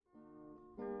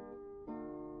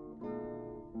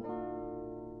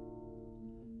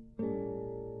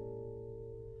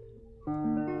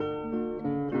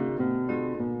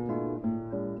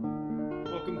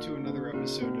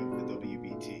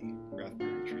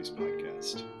Countries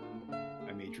podcast.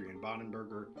 I'm Adrian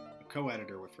Bonenberger, a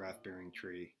co-editor with Wrath-Bearing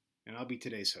Tree, and I'll be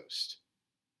today's host.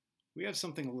 We have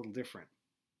something a little different.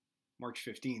 March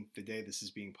 15th, the day this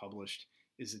is being published,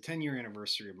 is the 10-year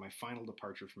anniversary of my final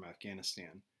departure from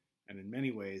Afghanistan, and in many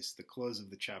ways, the close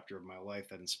of the chapter of my life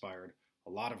that inspired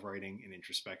a lot of writing and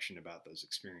introspection about those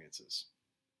experiences.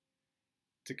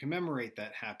 To commemorate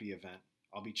that happy event,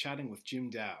 I'll be chatting with Jim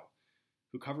Dao,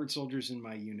 who covered soldiers in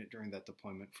my unit during that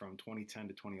deployment from 2010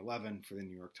 to 2011 for the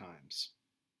New York Times.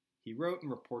 He wrote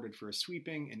and reported for a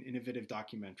sweeping and innovative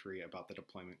documentary about the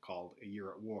deployment called A Year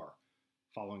at War,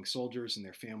 following soldiers and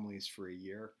their families for a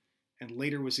year, and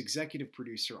later was executive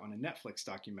producer on a Netflix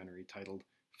documentary titled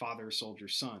Father, Soldier,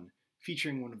 Son,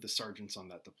 featuring one of the sergeants on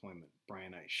that deployment,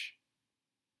 Brian Eisch.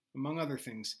 Among other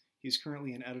things, he is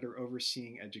currently an editor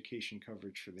overseeing education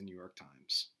coverage for the New York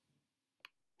Times.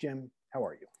 Jim, how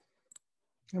are you?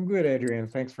 I'm good, Adrian.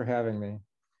 Thanks for having me.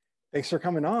 Thanks for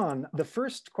coming on. The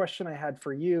first question I had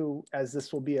for you, as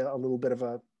this will be a little bit of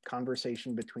a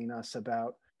conversation between us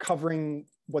about covering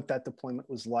what that deployment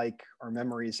was like, our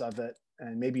memories of it,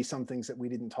 and maybe some things that we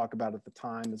didn't talk about at the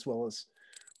time, as well as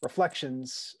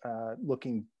reflections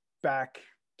looking back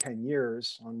 10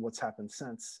 years on what's happened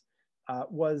since,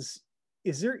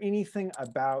 is there anything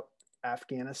about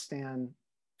Afghanistan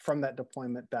from that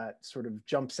deployment that sort of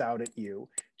jumps out at you?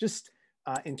 Just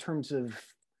in terms of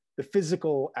the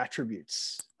physical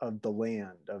attributes of the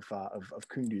land of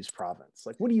Kunduz province.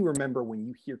 Like, what do you remember when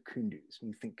you hear Kunduz, when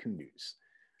you think Kunduz?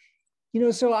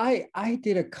 So I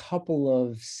did a couple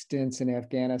of stints in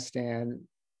Afghanistan,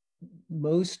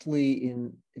 mostly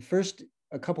first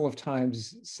a couple of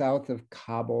times south of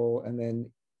Kabul and then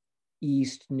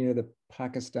east near the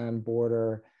Pakistan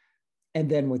border, and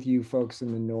then with you folks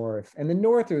in the north. And the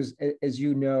north was, as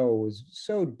you know, was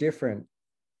so different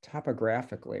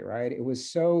topographically, right? It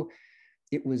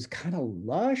was kind of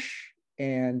lush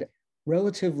and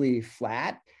relatively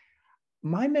flat.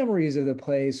 My memories of the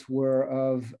place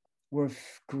were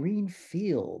green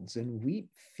fields and wheat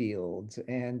fields,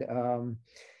 and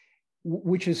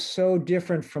which is so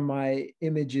different from my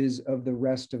images of the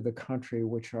rest of the country,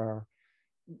 which are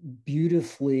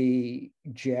beautifully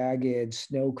jagged,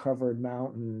 snow-covered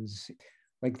mountains,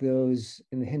 like those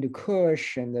in the Hindu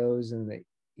Kush and those in the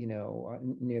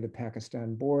near the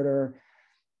Pakistan border.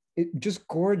 Just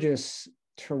gorgeous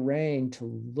terrain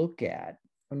to look at,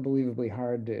 unbelievably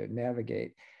hard to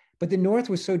navigate. But the north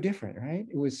was so different, right?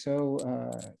 It was so,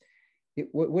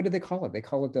 what did they call it? They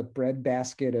call it the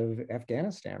breadbasket of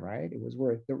Afghanistan, right? It was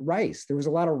where the rice, there was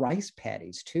a lot of rice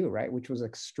paddies too, right? Which was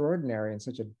extraordinary in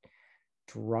such a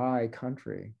dry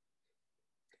country.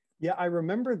 Yeah, I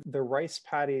remember the rice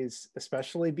paddies,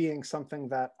 especially being something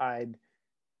that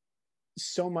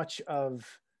so much of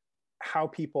how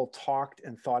people talked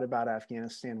and thought about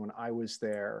Afghanistan when I was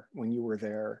there, when you were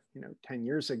there, 10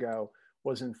 years ago,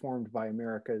 was informed by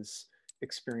America's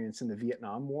experience in the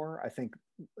Vietnam War. I think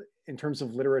in terms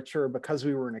of literature, because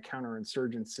we were in a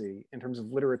counterinsurgency, in terms of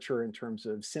literature, in terms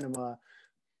of cinema,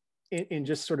 in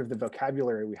just sort of the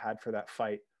vocabulary we had for that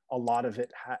fight, a lot of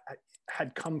it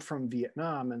had come from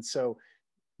Vietnam. And so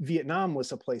Vietnam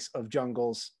was a place of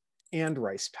jungles and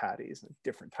rice paddies, a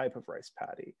different type of rice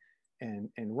paddy, and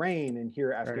rain. And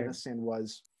here Afghanistan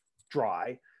was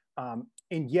dry.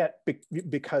 And yet,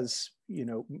 because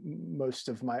most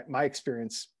of my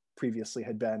experience previously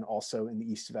had been also in the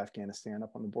east of Afghanistan,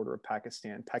 up on the border of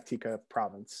Pakistan, Paktika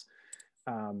province,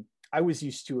 I was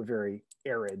used to a very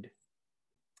arid,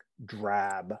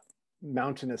 drab,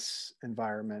 mountainous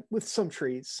environment with some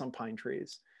trees, some pine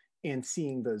trees, and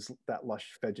seeing that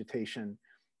lush vegetation,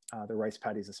 the rice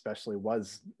paddies especially,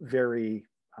 was very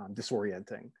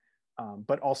disorienting,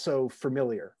 but also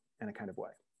familiar in a kind of way.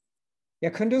 Yeah,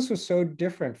 Kunduz was so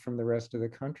different from the rest of the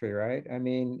country, right? I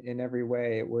mean, in every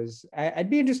way, it was. I'd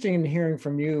be interested in hearing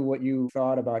from you what you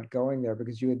thought about going there,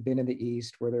 because you had been in the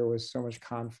East where there was so much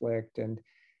conflict and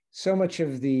so much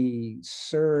of the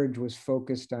surge was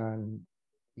focused on,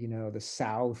 the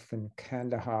South and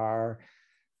Kandahar,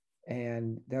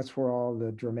 and that's where all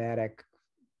the dramatic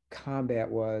combat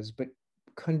was. But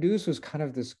Kunduz was kind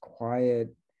of this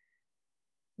quiet,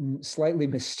 slightly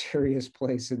mysterious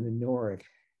place in the north.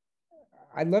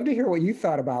 I'd love to hear what you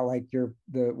thought about, like,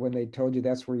 when they told you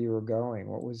that's where you were going.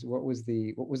 What was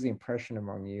the impression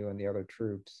among you and the other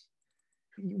troops?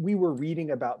 We were reading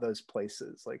about those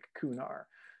places like Kunar.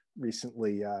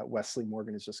 Recently, Wesley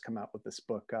Morgan has just come out with this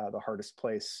book, The Hardest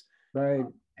Place. Right.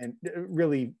 And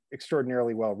really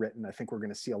extraordinarily well written. I think we're going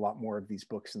to see a lot more of these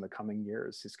books in the coming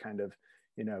years. It's kind of,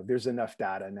 there's enough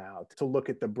data now to look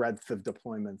at the breadth of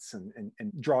deployments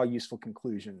and draw useful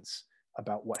conclusions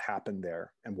about what happened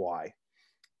there and why.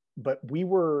 but we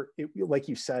were, like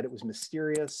you said, it was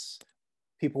mysterious.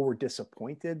 People were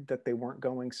disappointed that they weren't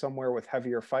going somewhere with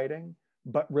heavier fighting,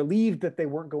 but relieved that they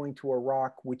weren't going to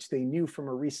Iraq, which they knew from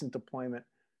a recent deployment,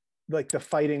 like the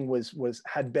fighting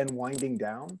had been winding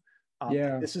down.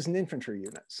 This is an infantry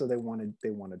unit, so they wanted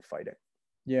fighting.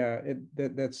 Yeah,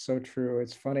 that's so true.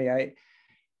 It's funny.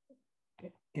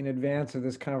 In advance of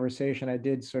this conversation, I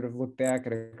did sort of look back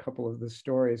at a couple of the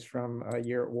stories from a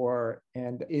year at war,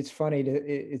 and it's funny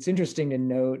it's interesting to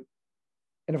note.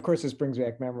 And of course, this brings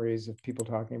back memories of people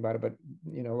talking about it, but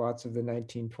lots of the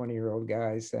 19, 20-year-old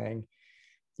guys saying,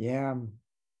 yeah,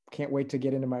 can't wait to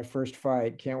get into my first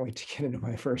fight. Can't wait to get into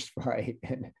my first fight.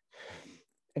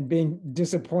 And being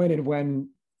disappointed when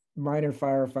minor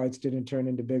firefights didn't turn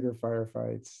into bigger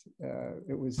firefights.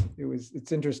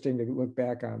 It's interesting to look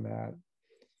back on that.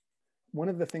 One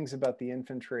of the things about the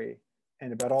infantry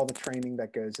and about all the training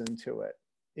that goes into it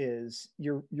is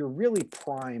you're really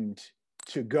primed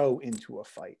to go into a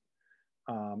fight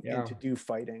and to do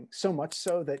fighting, so much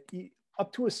so that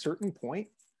up to a certain point,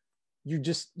 you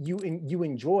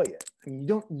enjoy it. I mean, you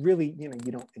don't really, you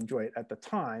don't enjoy it at the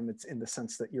time. It's in the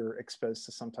sense that you're exposed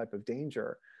to some type of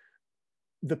danger.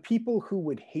 The people who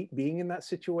would hate being in that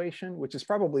situation, which is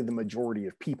probably the majority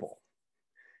of people,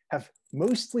 have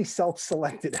mostly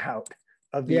self-selected out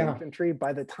of the infantry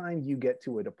by the time you get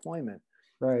to a deployment.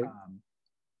 Right.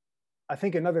 I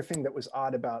think another thing that was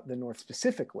odd about the North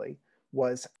specifically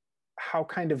was how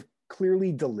kind of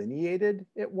clearly delineated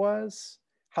it was,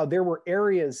 how there were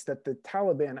areas that the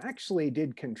Taliban actually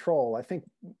did control, I think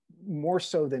more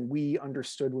so than we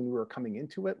understood when we were coming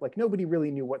into it. Like nobody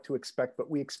really knew what to expect, but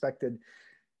we expected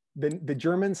the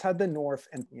Germans had the North,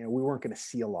 and we weren't going to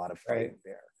see a lot of fighting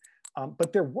there.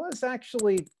 But there was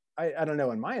actually, I don't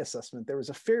know, in my assessment, there was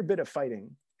a fair bit of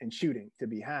fighting and shooting to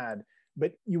be had,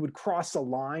 but you would cross a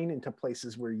line into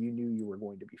places where you knew you were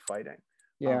going to be fighting.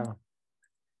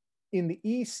 In the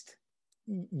East,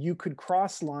 you could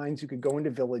cross lines, you could go into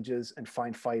villages and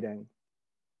find fighting,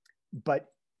 but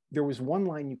there was one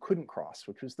line you couldn't cross,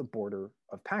 which was the border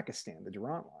of Pakistan, the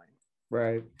Durrant line.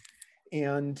 Right.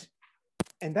 And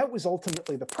that was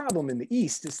ultimately the problem in the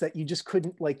East, is that you just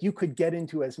couldn't, like, you could get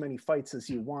into as many fights as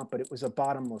you want, but it was a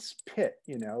bottomless pit.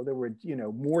 There were,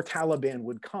 more Taliban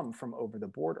would come from over the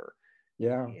border.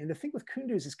 Yeah. And the thing with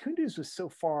Kunduz is Kunduz was so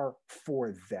far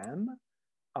for them.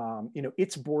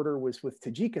 Its border was with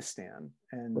Tajikistan,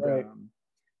 and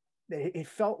it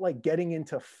felt like getting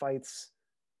into fights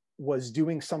was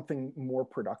doing something more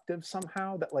productive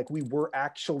somehow, that like we were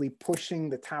actually pushing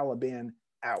the Taliban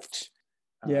out.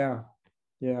 Yeah,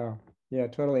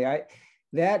 totally.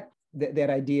 That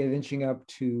idea of inching up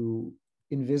to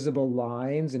invisible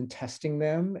lines and testing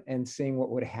them and seeing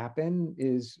what would happen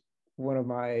is one of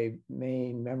my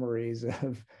main memories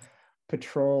of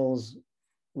patrols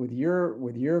with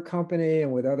your company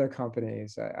and with other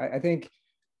companies. I think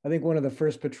one of the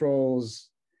first patrols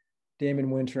Damon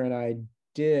Winter and I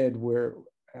did, where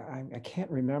I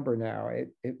can't remember now.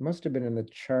 It must have been in the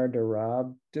Char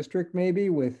Darab district, maybe.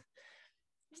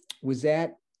 Was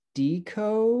that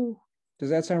Deco? Does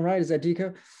that sound right? Is that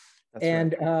Deco?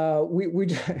 That's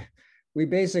right. We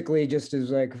basically just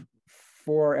as like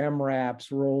 4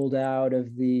 MRAPs rolled out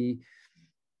of the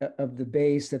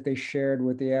base that they shared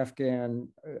with the Afghan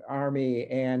army,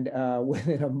 and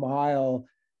within a mile,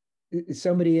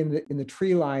 somebody in the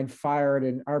tree line fired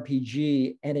an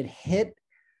RPG, and it hit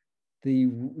the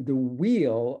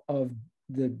wheel of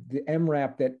the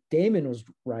MRAP that Damon was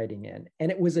riding in,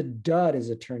 and it was a dud as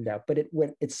it turned out, but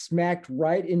it smacked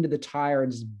right into the tire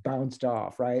and just bounced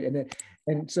off, right?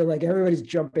 And so like everybody's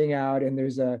jumping out, and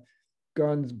there's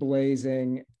guns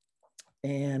blazing,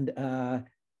 and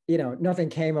nothing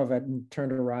came of it, and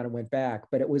turned around and went back.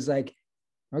 But it was like,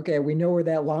 okay, we know where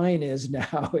that line is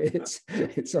now. It's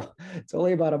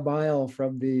only about a mile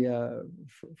from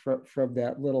from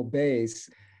that little base.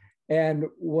 And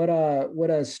what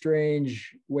a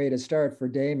strange way to start for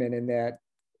Damon, in that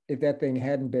if that thing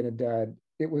hadn't been a dud,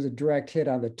 it was a direct hit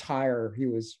on the tire he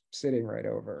was sitting right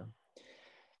over.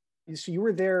 So you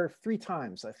were there 3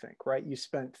 times, I think, right? You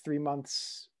spent 3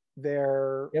 months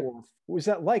there. Yep. Or what was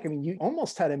that like? I mean, you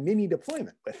almost had a mini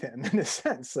deployment with him in a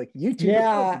sense, like you two.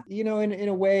 Yeah, in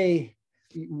a way,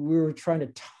 we were trying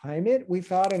to time it, we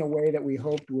thought, in a way that we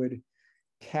hoped would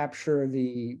capture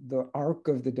the arc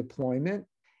of the deployment.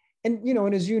 And,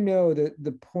 and as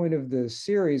the point of the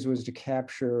series was to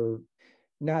capture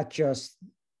not just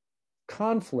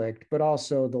conflict, but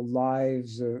also the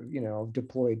lives of,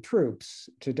 deployed troops,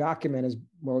 to document as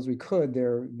well as we could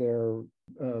their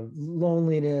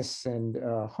loneliness and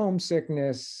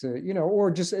homesickness,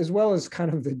 or just as well as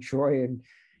kind of the joy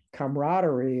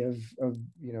camaraderie of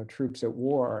troops at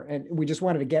war. And we just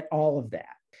wanted to get all of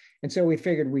that. And so we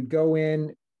figured we'd go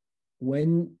in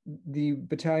when the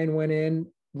battalion went in,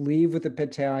 leave with the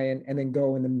battalion, and then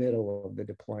go in the middle of the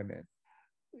deployment.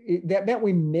 That meant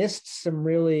we missed some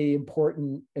really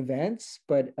important events,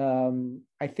 but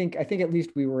I think at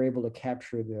least we were able to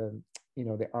capture the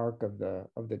arc of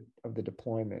the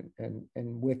deployment, and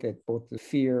with it both the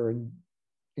fear and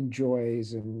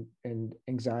joys and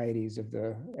anxieties of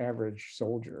the average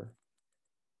soldier.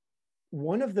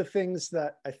 One of the things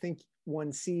that I think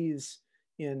one sees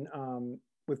in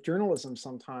with journalism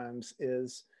sometimes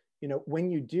is, when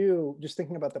you do, just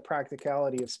thinking about the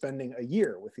practicality of spending a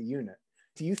year with a unit,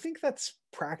 do you think that's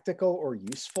practical or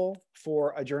useful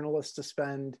for a journalist to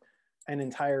spend an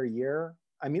entire year?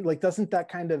 I mean, like, doesn't that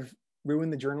kind of ruin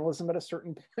the journalism at a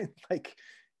certain point?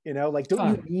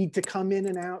 Don't you need to come in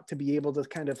and out to be able to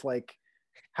kind of like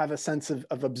have a sense of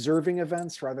observing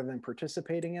events rather than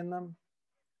participating in them?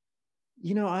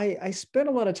 I spent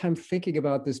a lot of time thinking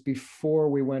about this before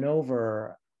we went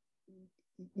over.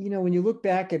 When you look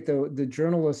back at the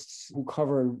journalists who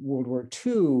covered World War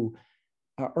II,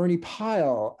 Ernie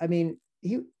Pyle, I mean,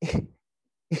 he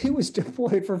was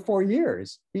deployed for 4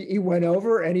 years. He went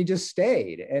over and he just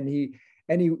stayed, and he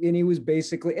was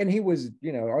basically, and he was,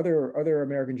 other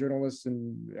American journalists,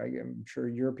 and I'm sure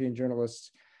European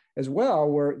journalists as well,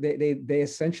 where they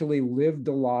essentially lived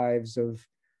the lives of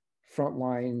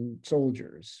frontline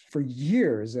soldiers for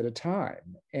years at a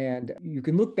time. And you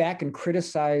can look back and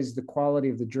criticize the quality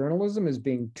of the journalism as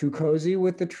being too cozy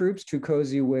with the troops, too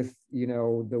cozy with,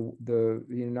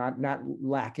 not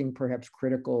lacking perhaps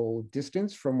critical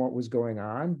distance from what was going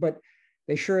on, but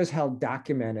they sure as hell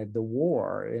documented the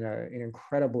war in an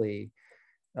incredibly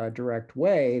direct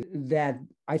way that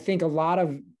I think a lot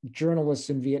of journalists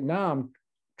in Vietnam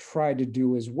tried to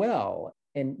do as well.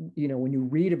 And when you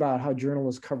read about how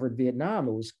journalists covered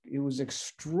Vietnam, it was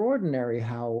extraordinary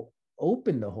how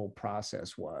open the whole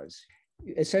process was.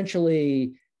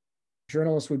 Essentially,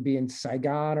 journalists would be in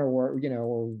Saigon or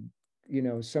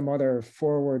some other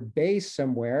forward base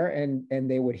somewhere,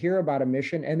 and they would hear about a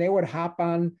mission, and they would hop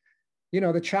on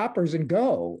the choppers and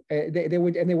go. They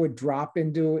would drop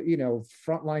into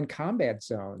frontline combat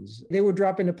zones. They would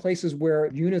drop into places where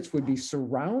units would be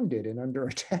surrounded and under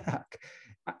attack.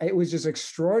 It was just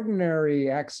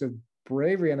extraordinary acts of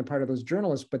bravery on the part of those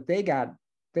journalists, but they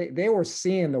were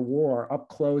seeing the war up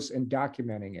close and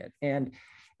documenting it. And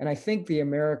I think the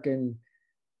American,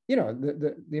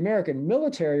 the American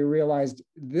military realized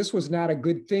this was not a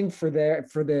good thing for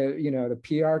the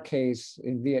PR case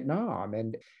in Vietnam.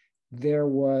 And there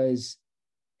was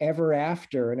ever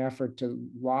after an effort to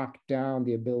lock down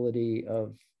the ability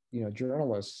of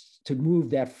journalists to move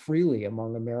that freely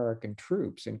among American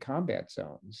troops in combat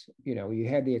zones. You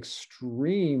had the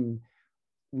extreme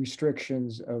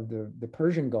restrictions of the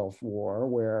Persian Gulf War,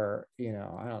 where I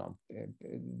don't know,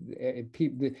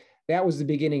 that was the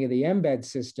beginning of the embed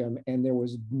system, and there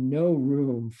was no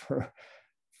room for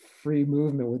free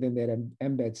movement within that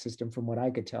embed system, from what I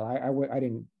could tell. I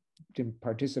didn't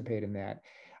participate in that.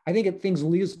 I think things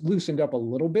loosened up a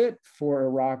little bit for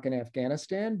Iraq and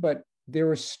Afghanistan, but there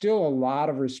were still a lot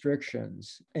of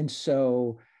restrictions. And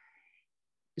so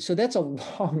that's a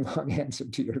long answer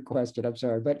to your question. I'm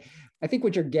sorry. But I think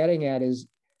what you're getting at is,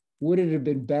 would it have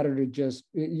been better to just,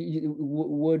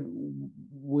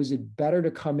 was it better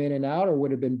to come in and out, or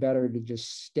would it have been better to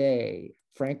just stay?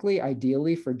 Frankly,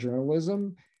 ideally for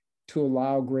journalism, to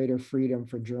allow greater freedom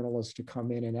for journalists to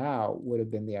come in and out would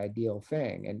have been the ideal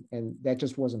thing. And that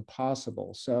just wasn't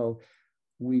possible. So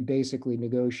we basically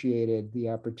negotiated the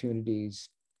opportunities,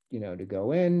 to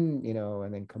go in,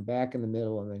 and then come back in the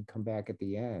middle, and then come back at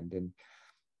the end. And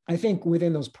I think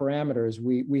within those parameters,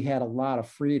 we had a lot of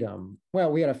freedom.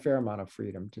 Well, we had a fair amount of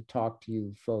freedom to talk to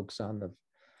you folks on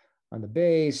the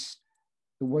base.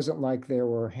 It wasn't like there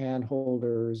were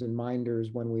handholders and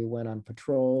minders when we went on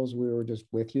patrols. We were just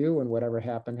with you, and whatever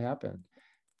happened, happened.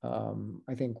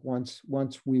 I think once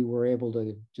we were able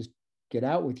to just get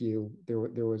out with you,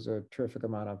 there was a terrific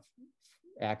amount of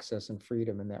access and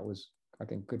freedom, and that was, I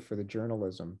think, good for the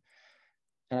journalism.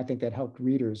 And I think that helped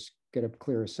readers get a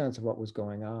clearer sense of what was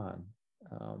going on.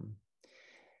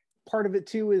 Part of it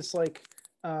too is like,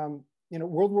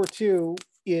 World War II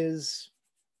is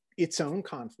its own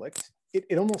conflict.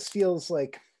 It almost feels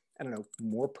like, I don't know,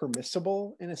 more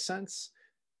permissible in a sense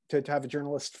to have a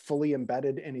journalist fully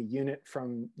embedded in a unit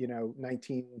from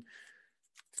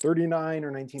 1939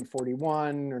 or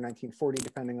 1941 or 1940,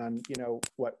 depending on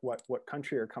what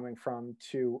country you're coming from,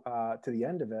 to the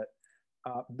end of it.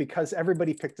 because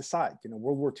everybody picked a side.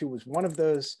 World War II was one of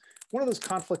those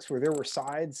conflicts where there were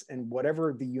sides, and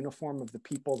whatever the uniform of the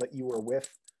people that you were with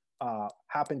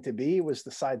happened to be was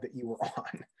the side that you were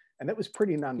on, and that was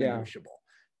pretty non-negotiable.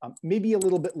 Maybe a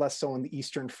little bit less so on the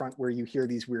Eastern Front, where you hear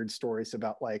these weird stories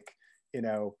about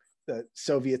the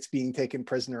Soviets being taken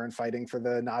prisoner and fighting for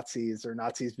the Nazis, or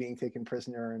Nazis being taken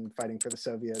prisoner and fighting for the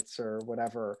Soviets, or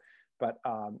whatever. But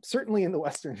certainly in the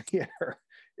Western theater,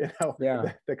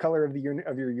 the color of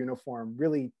your uniform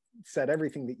really said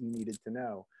everything that you needed to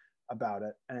know about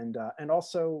it. And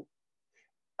also,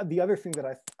 the other thing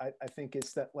that I think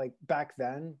is that, like, back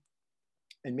then,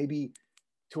 and maybe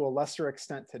to a lesser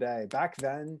extent today, back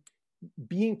then,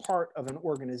 being part of an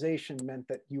organization meant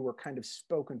that you were kind of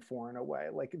spoken for in a way.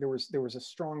 Like, there was a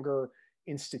stronger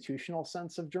institutional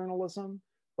sense of journalism.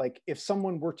 Like, if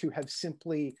someone were to have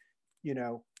simply,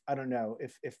 I don't know,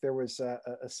 if there was a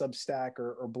Substack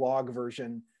or blog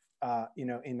version, in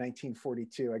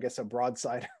 1942, I guess a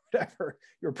broadside or whatever,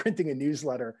 you were printing a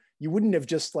newsletter, you wouldn't have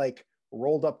just like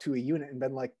rolled up to a unit and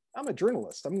been like, I'm a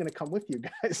journalist, I'm going to come with you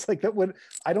guys. Like,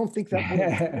 I don't think that would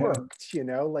have worked,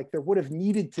 like there would have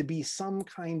needed to be some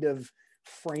kind of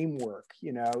framework,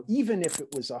 even if it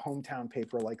was a hometown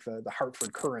paper like the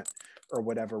Hartford Courant or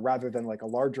whatever, rather than like a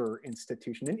larger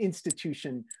institution. An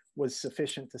institution was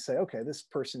sufficient to say, okay, this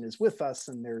person is with us,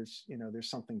 and there's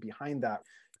something behind that.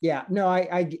 Yeah, no,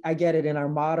 I get it. In our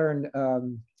modern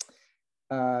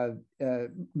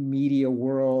media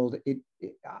world,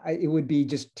 it would be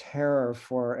just terror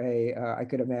for I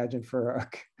could imagine for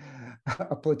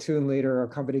a platoon leader or a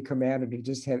company commander to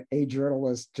just have a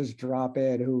journalist just drop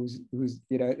in who's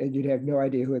and you'd have no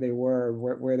idea who they were,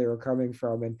 where they were coming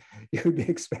from, and you'd be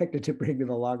expected to bring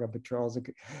them along on patrols.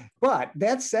 But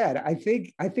that said, I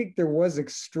think there was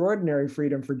extraordinary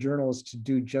freedom for journalists to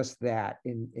do just that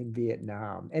in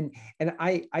Vietnam, and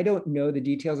I don't know the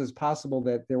details. It's possible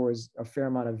that there was a fair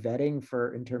amount of vetting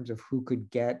in terms of who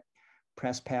could get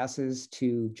press passes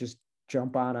to just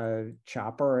jump on a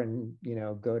chopper and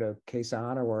go to Khe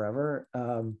Sanh or wherever.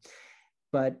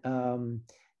 But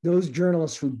those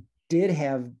journalists who did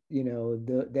have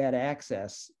that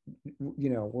access,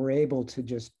 were able to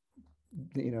just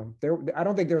I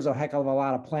don't think there was a heck of a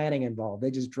lot of planning involved.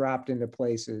 They just dropped into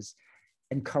places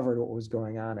and covered what was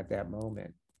going on at that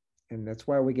moment, and that's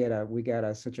why we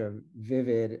got such a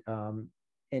vivid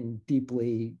and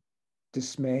deeply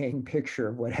dismaying picture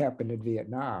of what happened in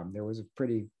Vietnam. There was a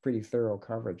pretty thorough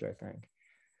coverage, I think.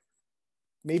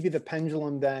 Maybe the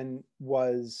pendulum then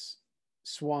was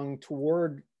swung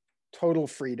toward total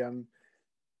freedom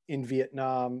in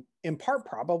Vietnam, in part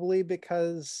probably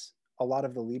because a lot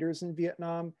of the leaders in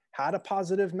Vietnam had a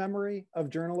positive memory of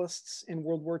journalists in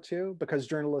World War II, because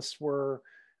journalists were,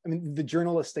 the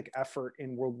journalistic effort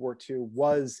in World War II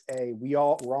was we're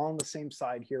all on the same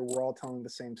side here, we're all telling the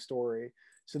same story.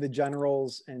 So the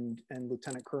generals and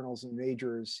lieutenant colonels and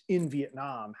majors in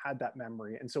Vietnam had that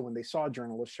memory. And so when they saw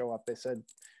journalists show up, they said,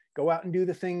 go out and do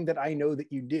the thing that I know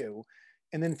that you do.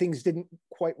 And then things didn't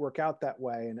quite work out that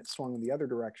way, and it swung in the other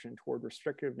direction toward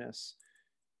restrictiveness.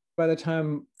 By the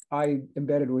time I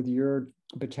embedded with your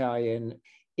battalion,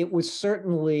 it was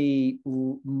certainly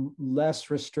less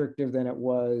restrictive than it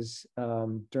was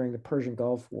during the Persian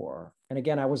Gulf War. And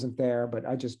again, I wasn't there, but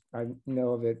I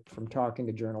know of it from talking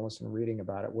to journalists and reading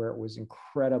about it, where it was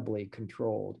incredibly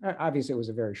controlled. Obviously, it was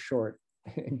a very short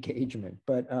engagement,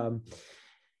 but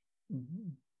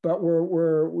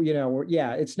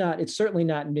it's certainly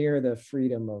not near the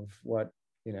freedom of what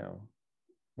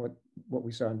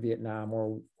we saw in Vietnam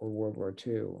or World War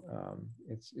II.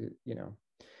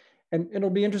 And it'll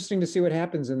be interesting to see what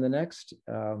happens in the next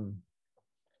time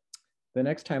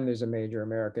there's a major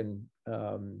American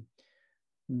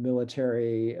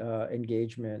military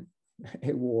engagement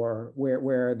at war,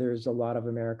 where there's a lot of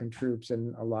American troops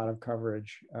and a lot of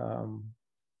coverage.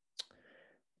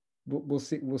 We'll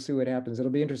see what happens.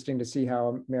 It'll be interesting to see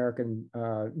how American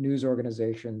news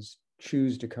organizations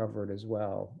choose to cover it as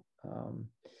well.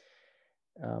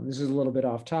 This is a little bit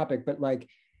off topic, but I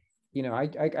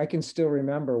can still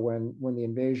remember when the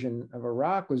invasion of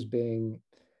Iraq was in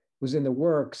the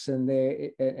works, and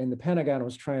the Pentagon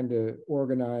was trying to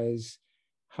organize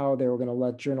how they were going to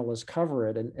let journalists cover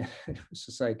it, and it was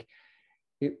just like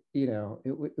it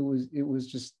was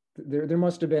just there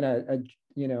must have been a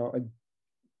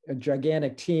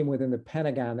gigantic team within the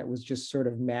Pentagon that was just sort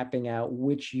of mapping out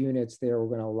which units they were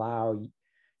going to allow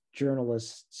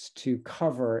journalists to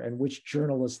cover and which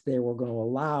journalists they were going to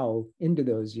allow into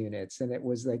those units. And it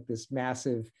was like this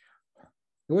massive,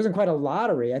 it wasn't quite a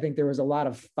lottery. I think there was a lot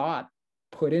of thought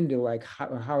put into like how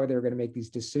are they going to make these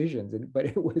decisions. But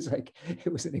it was like,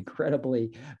 it was an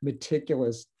incredibly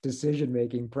meticulous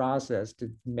decision-making process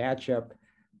to match up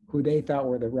who they thought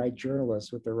were the right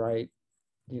journalists with the right,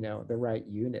 the right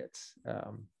units.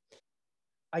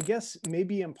 I guess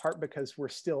maybe in part because we're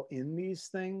still in these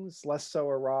things, less so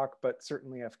Iraq, but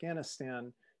certainly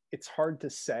Afghanistan, it's hard to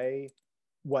say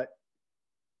what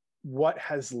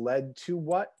has led to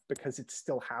what, because it's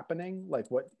still happening.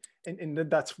 Like what, and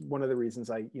that's one of the reasons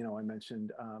I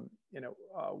mentioned,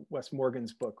 Wes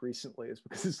Morgan's book recently, is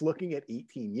because it's looking at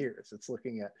 18 years. It's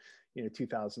looking at,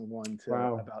 2001 to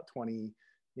about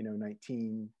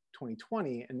 2019,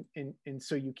 2020. And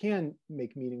so you can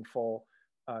make meaningful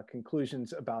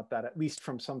conclusions about that, at least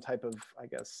from some type of, I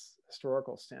guess,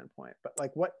 historical standpoint. But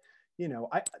like what,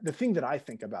 the thing that I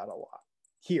think about a lot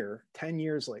here, 10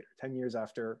 years later, 10 years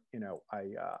after,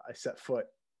 I set foot,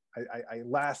 I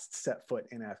last set foot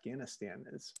in Afghanistan,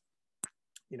 is,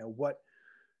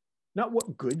 not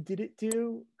what good did it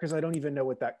do? Because I don't even know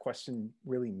what that question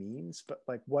really means, but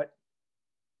like, what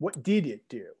did it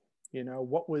do?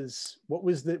 What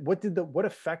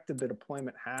effect did the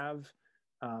deployment have?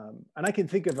 And I can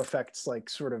think of effects like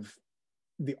sort of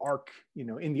the arc,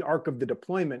 in the arc of the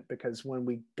deployment, because when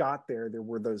we got there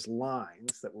were those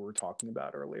lines that we were talking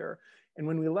about earlier. And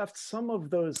when we left, some of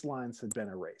those lines had been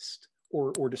erased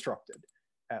or disrupted,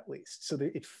 at least. So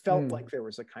it felt like there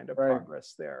was a kind of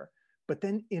progress there. But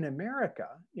then in America,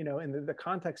 in the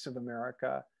context of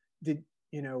America,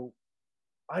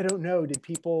 I don't know, did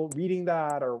people reading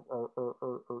that or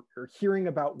hearing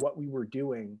about what we were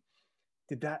doing,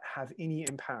 did that have any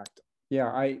impact? Yeah,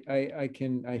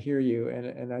 I hear you.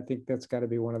 And I think that's got to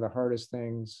be one of the hardest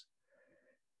things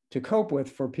to cope with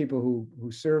for people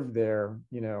who served there,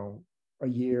 a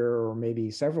year or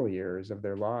maybe several years of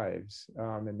their lives,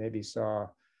 and maybe saw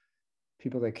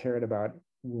people they cared about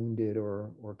wounded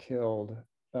or killed.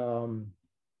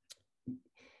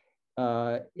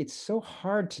 It's so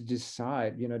hard to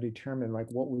decide, determine like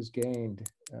what was gained.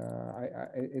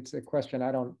 It's a question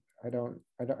I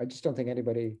just don't think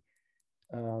anybody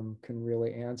can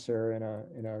really answer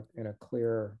in a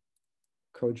clear,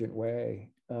 cogent way.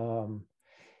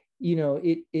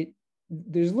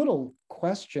 There's little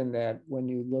question that when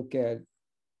you look at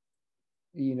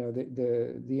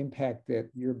the impact that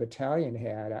your battalion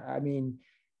had, I mean,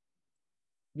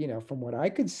 from what I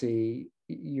could see,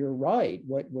 you're right.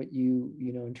 What you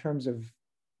in terms of,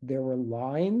 there were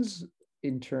lines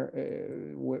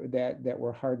that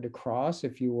were hard to cross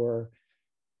if you were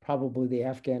probably the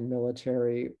Afghan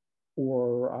military,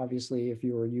 or obviously if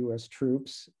you were U.S.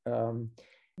 troops.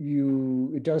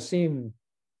 It does seem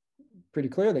pretty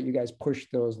clear that you guys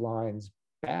pushed those lines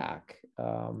back,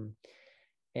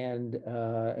 and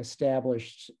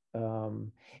established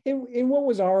in what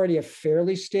was already a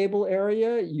fairly stable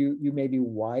area. You maybe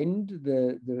widened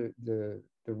the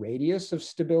radius of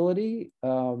stability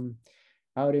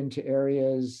out into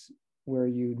areas where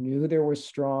you knew there was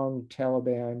strong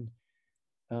Taliban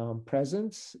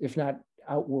presence, if not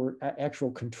outward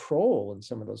actual control in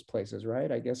some of those places,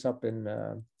 right? I guess up in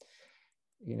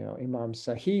Imam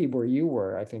Sahib, where you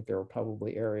were, I think there were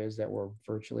probably areas that were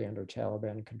virtually under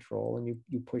Taliban control, and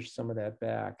you pushed some of that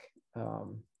back.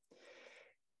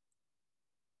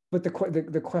 But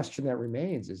the question that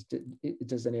remains is,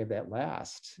 does any of that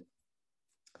last?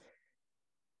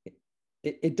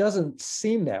 It doesn't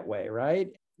seem that way,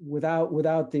 right?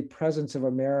 Without the presence of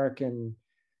American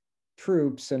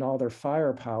troops and all their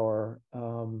firepower,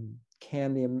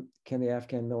 can the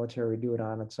Afghan military do it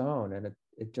on its own? And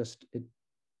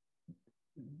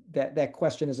that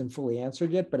question isn't fully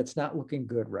answered yet, but it's not looking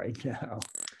good right now.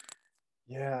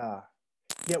 Yeah.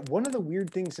 One of the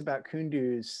weird things about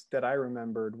Kunduz that I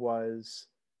remembered was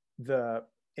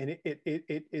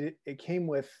it came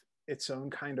with its own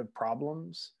kind of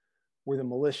problems, were the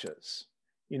militias.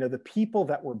 The people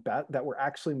that were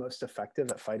actually most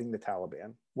effective at fighting the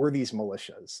Taliban were these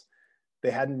militias. They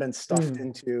hadn't been stuffed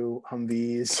into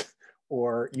Humvees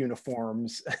or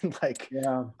uniforms and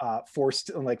forced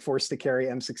to carry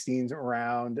M16s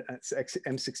around,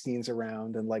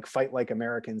 and like fight like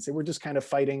Americans. They were just kind of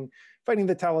fighting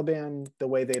the Taliban the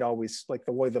way they'd always, like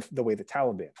the way the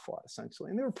Taliban fought,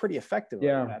 essentially. And they were pretty effective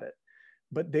at it.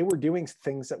 But they were doing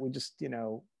things that we just,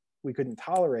 we couldn't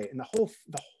tolerate. And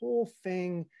the whole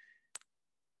thing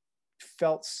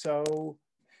felt so,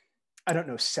 I don't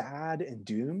know, sad and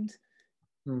doomed.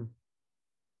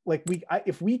 Like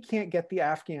if we can't get the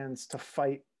Afghans to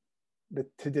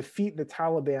to defeat the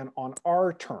Taliban on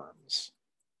our terms,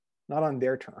 not on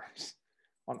their terms,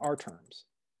 on our terms,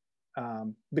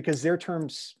 because their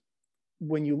terms,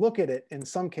 when you look at it, in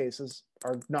some cases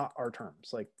are not our terms.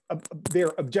 Like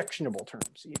they're objectionable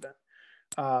terms even.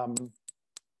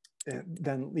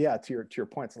 Then yeah, to your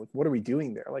point, it's like, what are we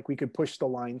doing there? Like, we could push the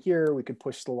line here, we could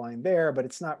push the line there, but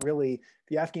it's not really,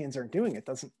 the Afghans aren't doing it.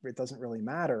 It doesn't really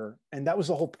matter. And that was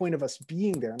the whole point of us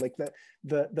being there. Like the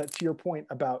to your point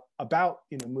about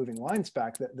moving lines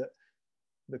back, the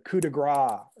coup de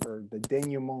grace or the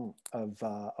denouement of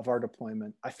our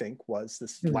deployment, I think, was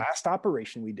this last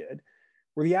operation we did,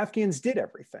 where the Afghans did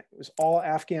everything. It was all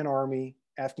Afghan army,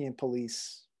 Afghan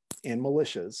police, and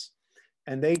militias.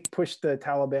 And they pushed the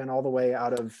Taliban all the way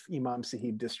out of Imam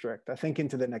Sahib district, I think,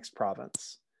 into the next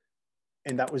province.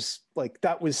 And that was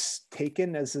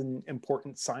taken as an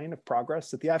important sign of progress,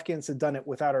 that the Afghans had done it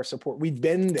without our support. We'd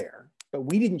been there, but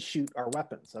we didn't shoot our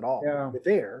weapons at all. Yeah. We're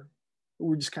there.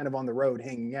 We're just kind of on the road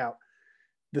hanging out.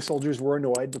 The soldiers were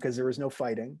annoyed because there was no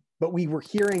fighting, but we were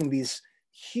hearing these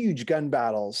huge gun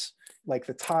battles, like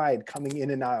the tide coming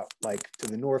in and out, like to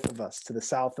the north of us, to the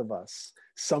south of us,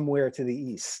 somewhere to the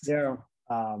east. Yeah.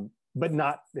 But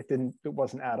it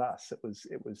wasn't at us. It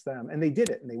was them, and they did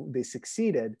it, and they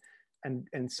succeeded.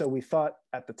 And so we thought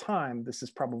at the time, this is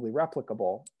probably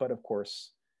replicable, but of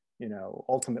course,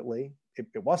 ultimately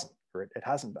it wasn't, or it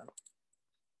hasn't been.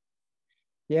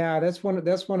 Yeah, that's one of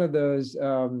those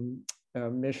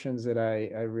missions that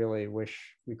I really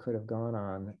wish we could have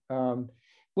gone on.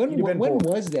 When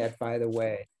was that, by the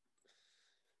way?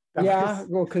 Well,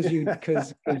 because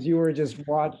you were just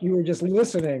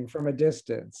listening from a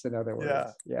distance, in other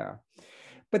words. Yeah.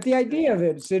 But the idea of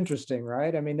it's interesting,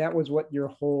 right? I mean, that was what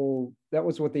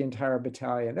the entire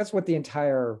battalion, that's what the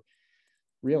entire,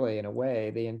 really, in a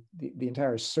way, the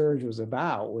entire surge was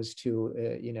about, was to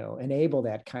enable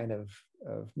that kind of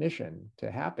mission to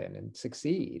happen and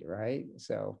succeed, right?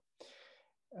 So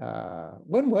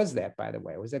when was that, by the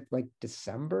way? Was that like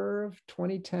December of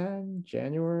 2010,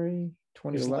 January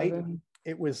 2011?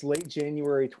 It was late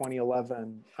January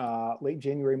 2011. Late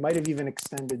January, might have even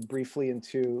extended briefly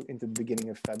into the beginning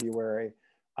of February.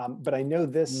 But I know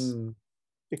this,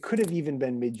 it could have even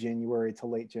been mid-January to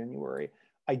late January.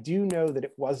 I do know that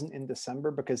it wasn't in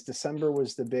December, because December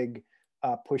was the big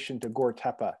push into Gore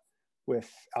Tepe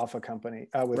with Alpha Company,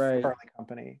 with Charlie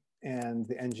Company and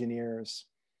the engineers.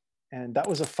 And that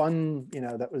was a fun,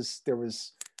 there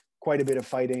was quite a bit of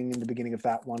fighting in the beginning of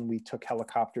that one. We took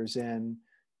helicopters in.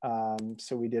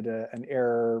 So we did an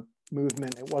air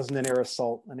movement. It wasn't an air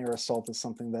assault. An air assault is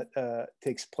something that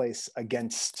takes place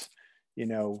against,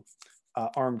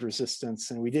 armed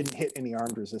resistance. And we didn't hit any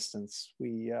armed resistance.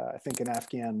 We, I think a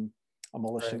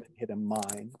militia hit a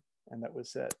mine, and that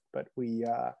was it. But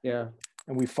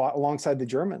and we fought alongside the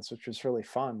Germans, which was really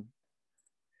fun.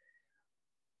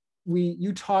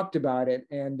 You talked about it,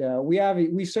 and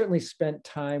we certainly spent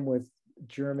time with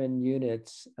German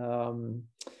units.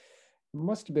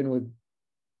 Must have been with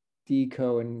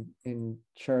DECO in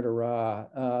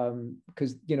Charleroi,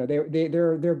 because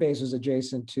their base was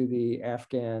adjacent to the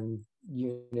Afghan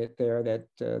unit there that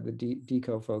the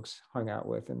DECO folks hung out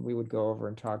with, and we would go over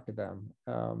and talk to them.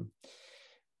 I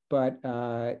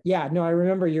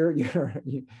remember you're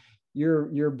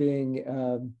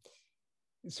being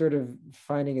sort of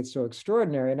finding it so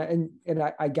extraordinary, and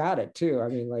I got it too. I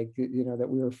mean, like, that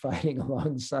we were fighting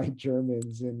alongside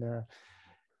Germans in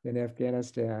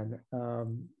Afghanistan.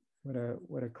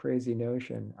 What a crazy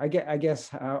notion. I guess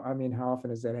how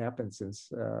often has that happened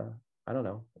since? I don't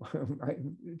know.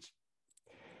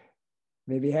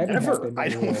 Maybe hadn't happened. I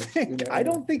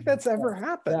don't think that's ever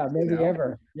happened. Yeah, maybe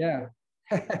ever. Yeah.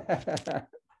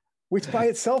 Which by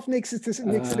itself makes it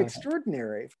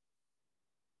extraordinary.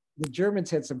 The Germans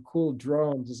had some cool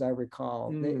drones, as I recall.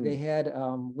 They had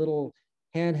little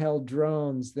handheld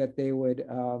drones that they would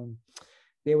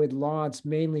launch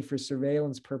mainly for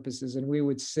surveillance purposes, and we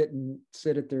would sit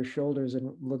at their shoulders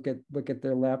and look at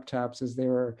their laptops as they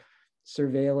were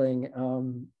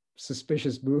surveilling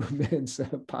suspicious movements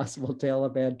of possible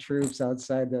Taliban troops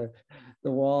outside the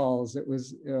walls. It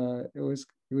was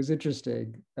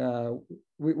interesting.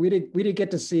 We didn't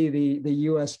get to see the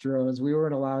U.S. drones. We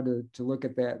weren't allowed to look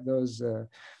at those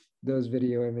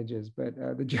video images, but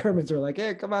the Germans were like,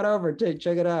 "Hey, come on over,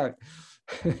 check it out."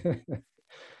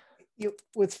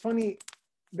 What's funny,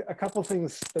 a couple of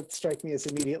things that strike me as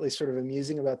immediately sort of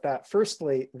amusing about that.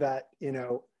 Firstly, that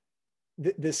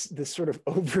this sort of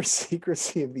over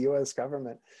secrecy of the U.S.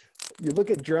 government. You look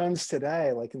at drones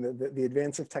today, like in the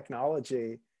advance of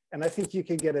technology, and I think you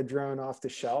could get a drone off the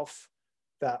shelf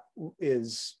that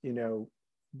is,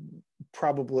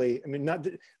 probably, not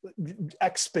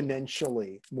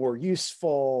exponentially more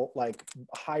useful, like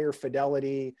higher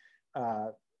fidelity.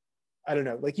 I don't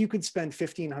know, like you could spend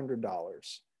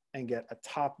 $1,500 and get a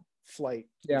top flight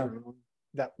drone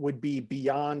that would be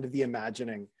beyond the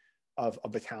imagining of a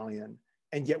battalion.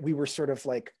 And yet we were sort of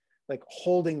like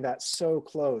holding that so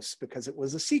close because it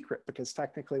was a secret, because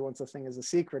technically once a thing is a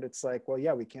secret, it's like, well,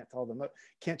 yeah, we can't tell them,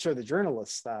 can't show the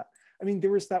journalists that. I mean,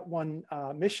 there was that one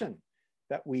mission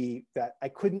that I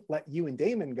couldn't let you and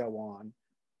Damon go on.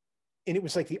 And it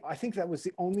was like, I think that was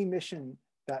the only mission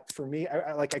that for me,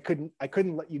 I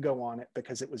couldn't let you go on it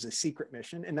because it was a secret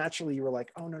mission. And naturally you were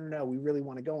like, oh, no, we really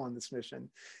want to go on this mission.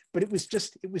 But it was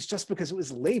just because it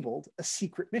was labeled a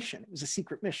secret mission. It was a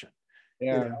secret mission,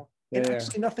 Yeah. you know? And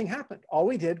actually nothing happened. All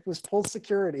we did was pull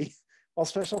security while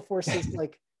special forces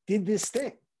did this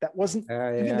thing. That wasn't,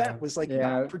 even that was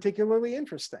not particularly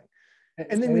interesting.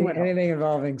 And then we went anything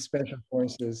involving special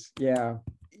forces. Yeah.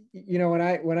 You know, when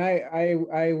I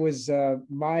was,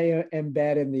 my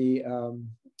embed in the,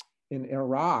 in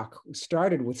Iraq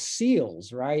started with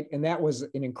SEALs, right? And that was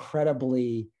an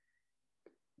incredibly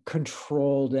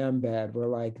controlled embed where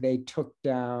like they took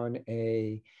down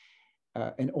an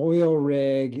oil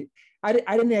rig. I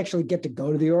didn't actually get to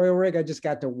go to the oil rig. I just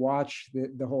got to watch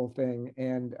the whole thing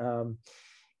and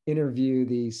interview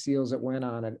the SEALs that went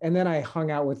on it. And then I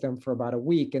hung out with them for about a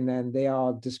week, and then they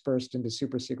all dispersed into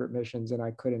super secret missions, and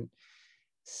I couldn't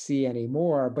see any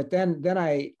more. But then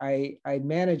I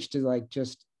managed to like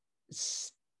just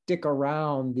stick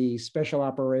around the special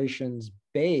operations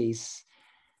base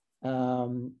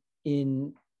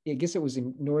in, I guess it was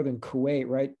in northern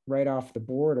Kuwait, right off the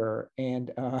border,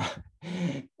 and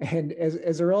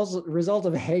as a result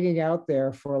of hanging out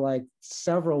there for like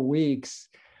several weeks,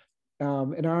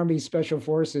 an Army Special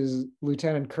Forces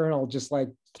lieutenant colonel just like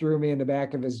threw me in the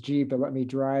back of his Jeep and let me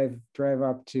drive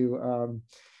up to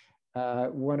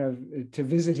to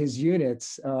visit his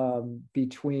units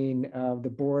between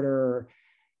the border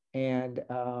and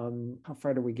how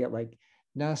far did we get? Like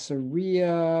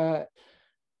Nasiriyah.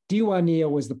 Diwania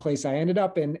was the place I ended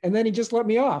up in, and then he just let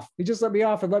me off. He just let me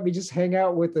off and let me just hang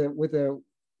out with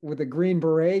a Green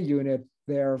Beret unit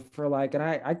there for like, and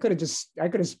I could have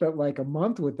spent like a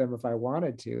month with them if I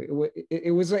wanted to.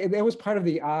 It was part of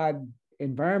the odd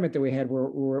environment that we had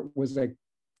where it was like,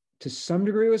 to some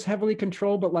degree it was heavily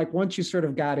controlled, but like once you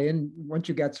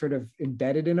got sort of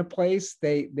embedded in a place,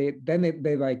 they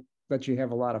like let you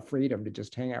have a lot of freedom to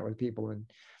just hang out with people and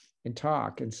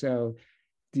talk. And so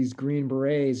these Green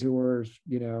Berets who were,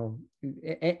 you know,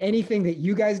 anything that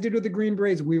you guys did with the Green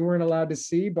Berets, we weren't allowed to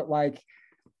see. But like,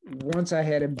 once I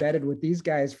had embedded with these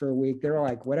guys for a week, they were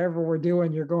like, whatever we're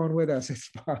doing, you're going with us. It's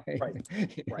fine.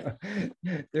 Right.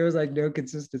 There was like no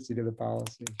consistency to the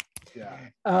policy. Yeah.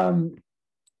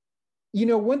 You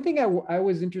know, one thing I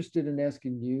was interested in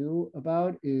asking you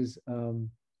about is,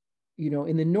 you know,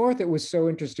 in the North, it was so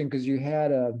interesting because you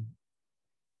had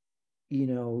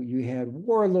you had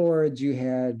warlords, you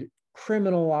had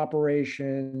criminal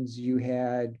operations, you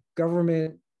had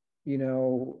government,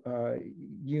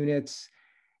 units.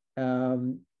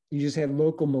 You just had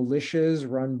local militias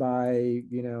run by,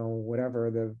 whatever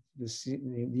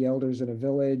the elders in a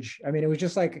village. I mean, it was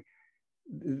just like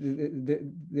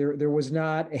there was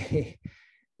not a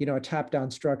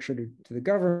top-down structure to the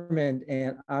government,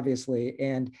 and obviously,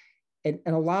 and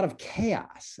a lot of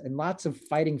chaos and lots of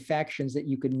fighting factions that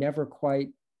you could never quite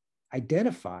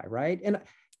identify, right? And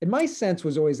my sense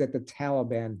was always that the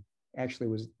Taliban actually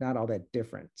was not all that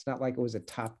different. It's not like it was a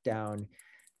top-down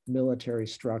military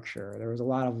structure. There was a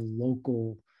lot of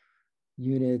local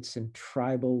units and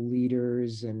tribal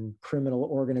leaders and criminal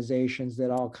organizations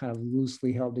that all kind of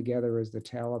loosely held together as the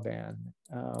Taliban.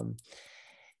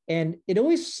 And it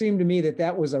always seemed to me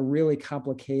that was a really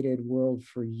complicated world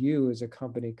for you as a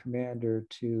company commander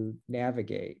to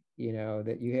navigate,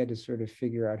 that you had to sort of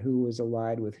figure out who was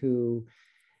allied with who,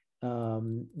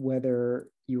 whether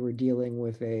you were dealing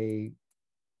with an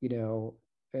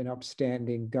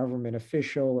upstanding government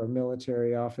official or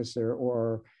military officer,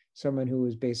 or someone who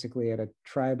was basically at a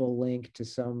tribal link to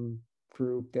some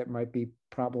group that might be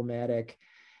problematic.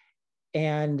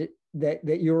 And that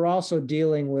you're also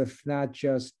dealing with not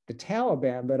just the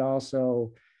Taliban, but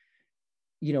also,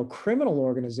 criminal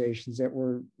organizations that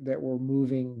were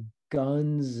moving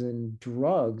guns and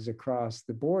drugs across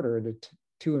the border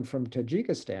to and from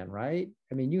Tajikistan, right?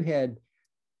 I mean,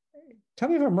 tell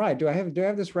me if I'm right. Do I have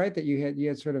this right, that you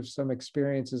had sort of some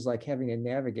experiences like having to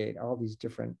navigate all these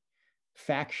different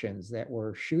factions that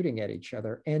were shooting at each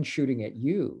other and shooting at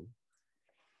you?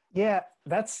 Yeah,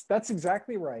 that's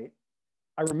exactly right.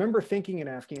 I remember thinking in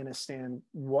Afghanistan,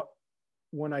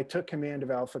 when I took command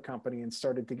of Alpha Company and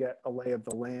started to get a lay of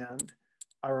the land,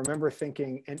 I remember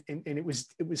thinking, and it was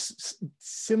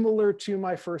similar to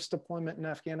my first deployment in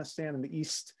Afghanistan in the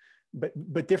East, but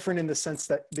different in the sense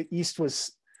that the East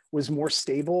was was more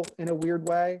stable in a weird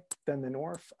way than the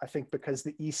North. I think because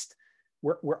the East,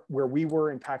 where we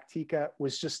were in Paktika,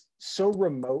 was just so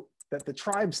remote that the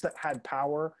tribes that had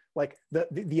power, like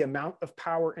the amount of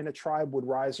power in a tribe would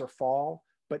rise or fall,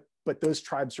 but those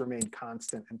tribes remained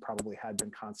constant and probably had been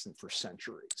constant for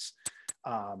centuries.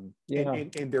 And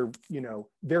their,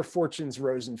 their fortunes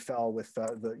rose and fell with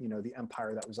the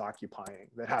empire that was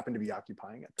happened to be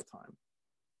occupying at the time.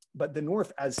 But the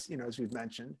North, as we've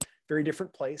mentioned, very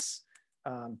different place,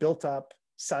 built up,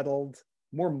 settled,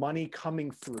 more money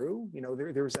coming through.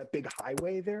 There was that big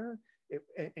highway there,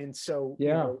 and so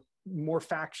more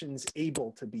factions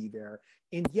able to be there,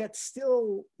 and yet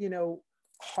still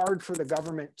hard for the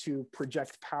government to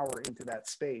project power into that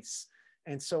space.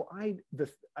 And so I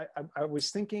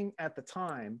was thinking at the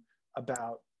time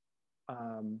about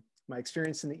my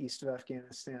experience in the east of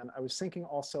Afghanistan. I was thinking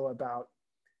also about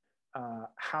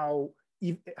how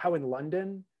in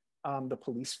London the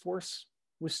police force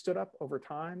was stood up over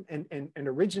time, and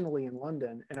originally in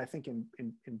London, and I think in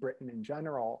Britain in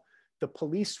general, the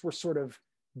police were sort of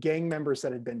gang members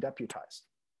that had been deputized,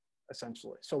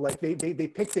 essentially. So like they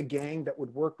picked a gang that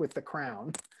would work with the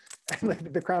crown, and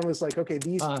like the crown was like, okay,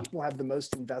 these people have the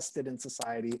most invested in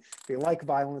society, they like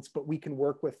violence, but we can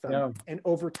work with them. And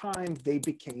over time they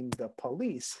became the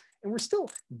police, and we're still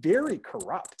very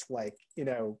corrupt, like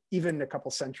even a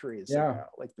couple centuries ago,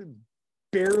 like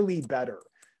barely better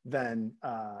than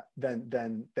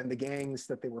the gangs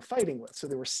that they were fighting with. So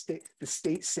there were the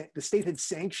state had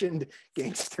sanctioned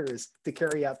gangsters to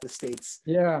carry out the state's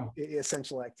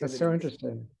essential activities. That's so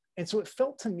interesting. And so it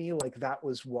felt to me like that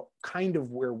was what kind of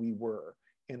where we were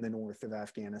in the north of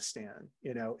Afghanistan.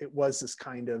 It was this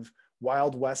kind of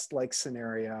Wild West-like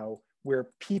scenario where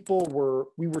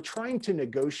we were trying to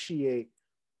negotiate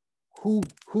who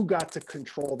got to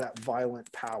control that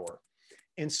violent power.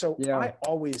 And so I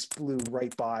always blew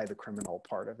right by the criminal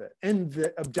part of it and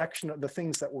the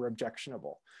things that were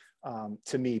objectionable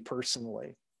to me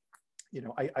personally.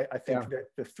 I think that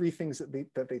the three things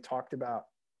that they talked about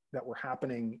that were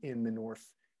happening in the North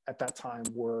at that time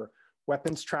were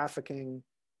weapons trafficking,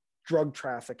 drug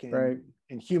trafficking,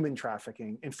 and human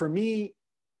trafficking. And for me,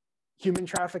 human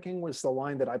trafficking was the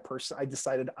line that I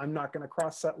decided I'm not going to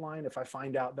cross that line. If I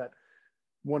find out that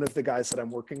one of the guys that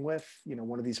I'm working with,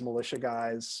 one of these militia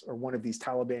guys or one of these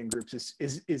Taliban groups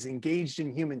is engaged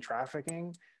in human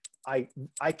trafficking, I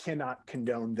cannot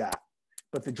condone that.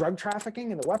 But the drug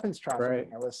trafficking and the weapons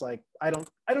trafficking, I was like, I don't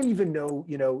even know,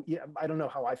 I don't know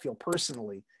how I feel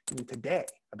personally even today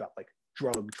about like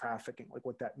drug trafficking, like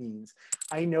what that means.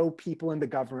 I know people in the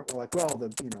government were like, well, the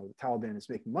Taliban is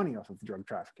making money off of the drug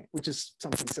trafficking, which is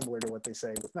something similar to what they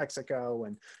say with Mexico.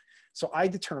 And so I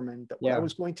determined that what I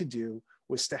was going to do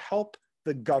was to help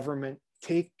the government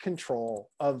take control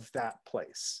of that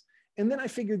place. And then I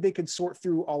figured they could sort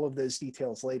through all of those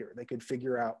details later. They could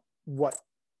figure out what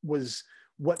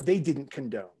they didn't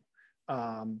condone.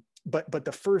 But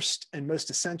the first and most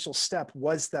essential step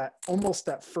was that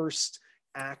first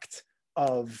act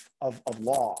of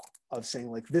law, of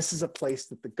saying like, this is a place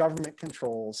that the government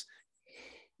controls.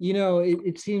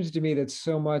 It seems to me that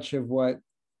so much of what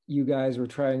you guys were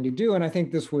trying to do, and I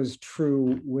think this was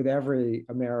true with every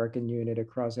American unit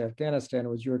across Afghanistan,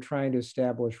 was you were trying to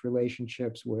establish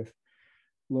relationships with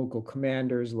local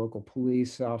commanders, local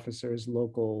police officers,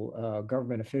 local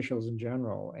government officials in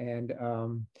general,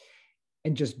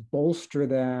 and just bolster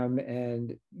them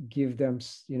and give them,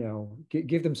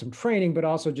 give them some training, but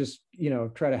also just,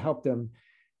 try to help them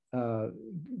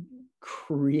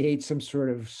create some sort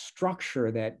of structure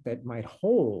that might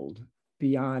hold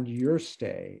beyond your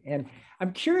stay. And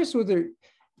I'm curious whether,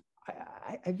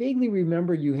 I vaguely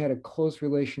remember you had a close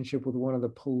relationship with one of the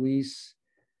police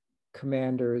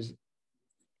commanders.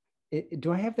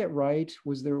 Do I have that right?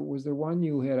 Was there one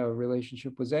you had a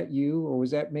relationship? Was that you, or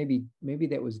was that maybe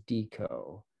that was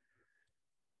Deco?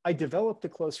 I developed a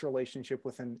close relationship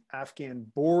with an Afghan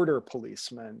border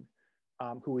policeman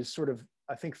who was sort of,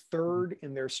 I think, third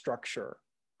in their structure.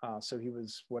 So he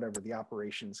was whatever the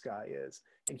operations guy is.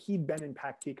 And he'd been in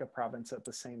Paktika province at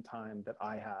the same time that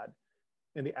I had.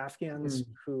 And the Afghans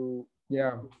who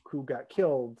got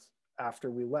killed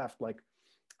after we left, like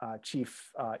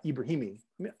Chief Ibrahimi.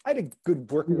 I mean, I had a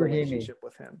good working relationship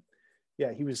with him.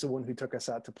 Yeah, he was the one who took us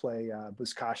out to play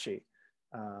buzkashi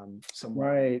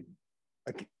somewhere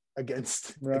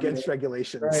against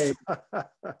regulations. Right.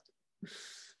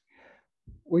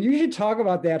 Well, you should talk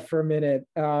about that for a minute.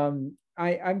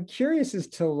 I'm curious as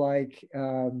to like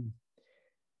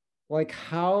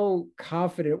how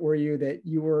confident were you that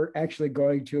you were actually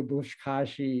going to a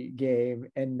buzkashi game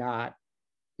and not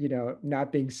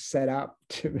being set up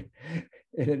to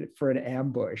for an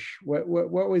ambush. What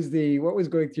was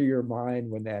going through your mind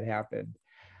when that happened?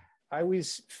 I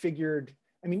always figured,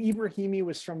 I mean, Ibrahimi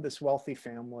was from this wealthy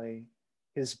family.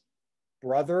 His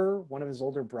brother, one of his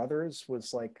older brothers,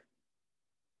 was like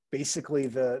basically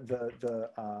like the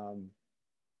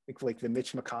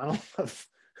Mitch McConnell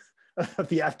of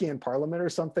the Afghan parliament or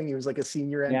something. He was like a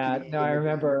senior MP. Yeah, no, I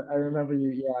remember you.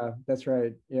 Yeah, that's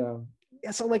right. Yeah. Yeah,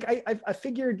 so like I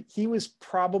figured he was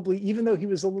probably, even though he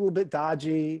was a little bit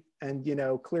dodgy and, you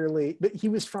know, clearly, but he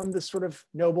was from this sort of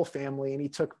noble family and he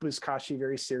took buzkashi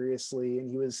very seriously. And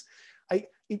he was,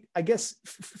 I guess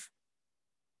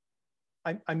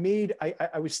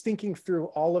I was thinking through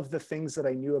all of the things that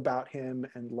I knew about him,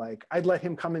 and like I'd let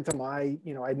him come into my,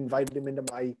 you know, I'd invited him into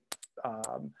my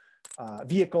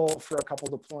vehicle for a couple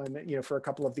deployment, you know, for a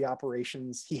couple of the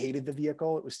operations. He hated the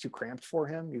vehicle; it was too cramped for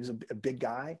him. He was a big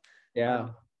guy. Yeah.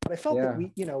 But I felt that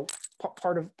we, you know,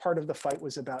 part of the fight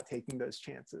was about taking those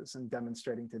chances and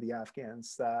demonstrating to the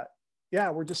Afghans that, yeah,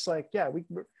 we're just like, yeah,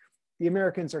 the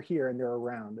Americans are here and they're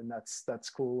around, and that's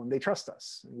cool, and they trust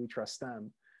us and we trust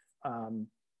them.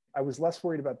 I was less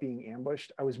worried about being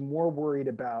ambushed. I was more worried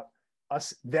about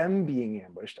them being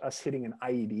ambushed, us hitting an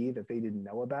IED that they didn't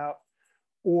know about,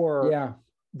 or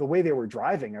the way they were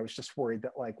driving. I was just worried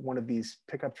that like one of these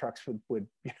pickup trucks would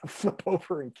you know, flip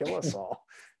over and kill us all.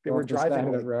 They were driving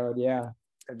on the road. Yeah.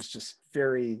 It was just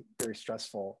very, very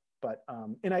stressful. But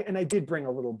and I did bring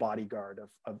a little bodyguard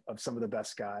of some of the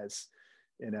best guys,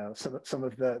 you know, some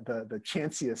of the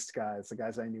chanciest guys, the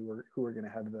guys I knew who were going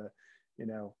to have the, you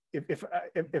know, if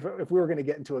we were going to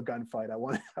get into a gunfight, I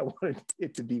wanted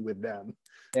it to be with them,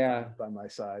 by my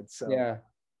side. So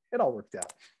it all worked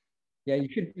out. Yeah,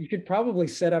 you could probably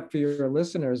set up for your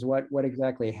listeners what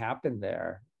exactly happened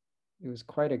there. It was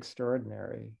quite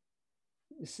extraordinary.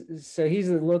 So he's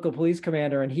the local police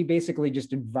commander, and he basically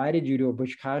just invited you to a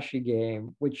buzkashi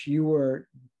game, which you were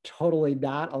totally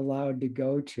not allowed to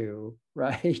go to,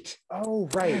 right? Oh,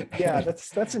 right. Yeah,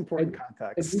 that's important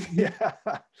context. Yeah.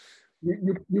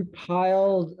 You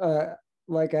piled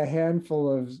like a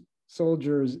handful of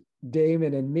soldiers,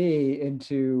 Damon and me,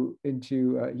 into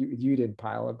you didn't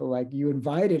pile it, but like you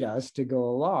invited us to go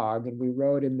along, and we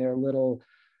rode in their little,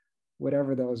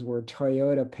 whatever those were,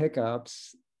 Toyota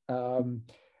pickups,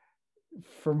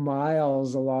 for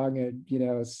miles along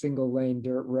a single lane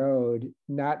dirt road,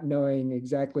 not knowing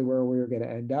exactly where we were going to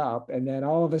end up. And then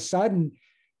all of a sudden,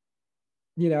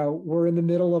 we're in the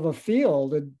middle of a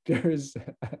field and there's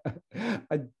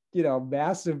a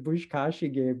massive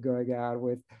buzkashi game going on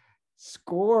with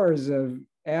scores of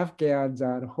Afghans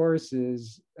on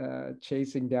horses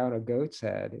chasing down a goat's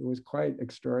head. It was quite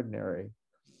extraordinary.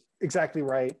 Exactly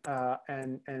right.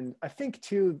 And I think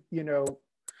too,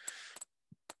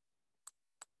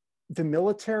 the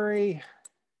military,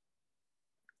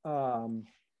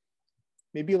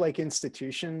 maybe like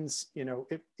institutions,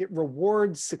 it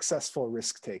rewards successful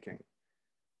risk taking.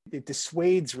 It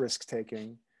dissuades risk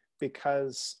taking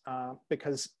because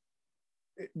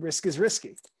risk is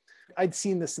risky. I'd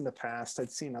seen this in the past. I'd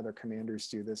seen other commanders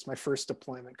do this. My first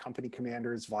deployment, company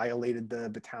commanders violated the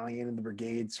battalion and the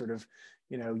brigade sort of,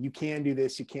 you can do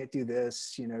this, you can't do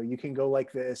this, you can go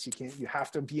like this, you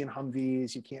have to be in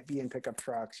Humvees, you can't be in pickup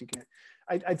trucks, you can't.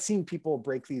 I'd seen people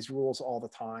break these rules all the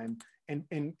time. And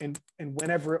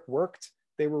whenever it worked,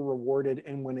 they were rewarded.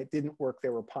 And when it didn't work, they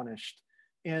were punished.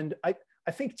 And I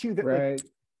think too that like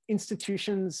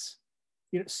institutions,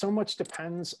 so much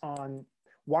depends on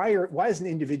why is an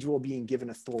individual being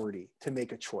given authority to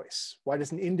make a choice? Why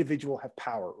does an individual have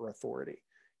power or authority?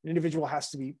 An individual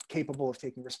has to be capable of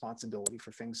taking responsibility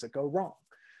for things that go wrong.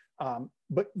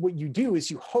 But what you do is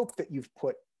you hope that you've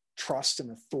put trust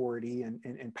and authority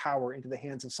and power into the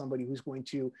hands of somebody who's going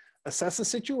to assess a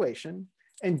situation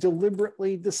and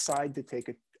deliberately decide to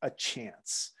take a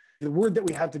chance. The word that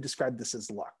we have to describe this is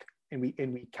luck. And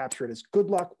we capture it as good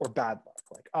luck or bad luck.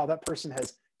 Like, oh, that person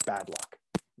has bad luck.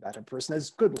 That person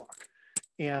has good luck.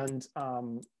 And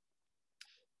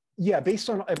based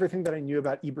on everything that I knew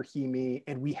about Ibrahimi,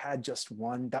 and we had just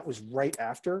one, that was right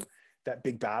after that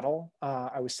big battle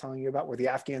I was telling you about where the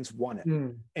Afghans won it.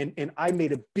 And I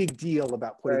made a big deal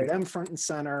about putting them front and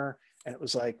center. And it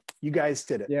was like, you guys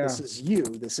did it. Yeah. This is you.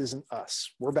 This isn't us.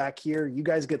 We're back here. You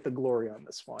guys get the glory on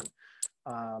this one.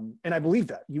 And I believe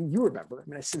that. You remember. I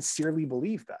mean, I sincerely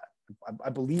believe that. I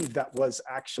believe that was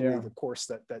actually the course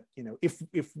that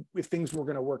if things were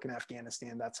going to work in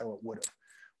Afghanistan, that's how it would have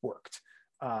worked.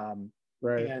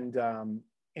 And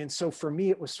so for me,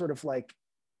 it was sort of like,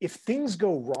 if things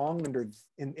go wrong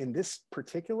in this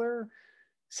particular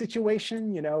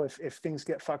situation, if things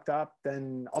get fucked up,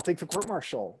 then I'll take the court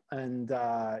martial and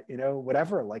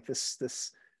whatever. Like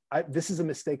this this is a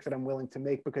mistake that I'm willing to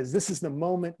make, because this is the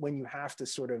moment when you have to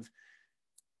sort of,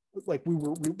 like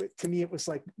to me, it was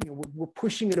like, we're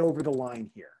pushing it over the line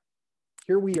here.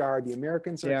 Here we are, the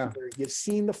Americans are here, you've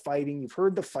seen the fighting, you've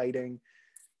heard the fighting,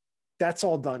 that's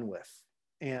all done with.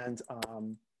 And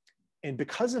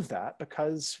because of that,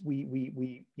 because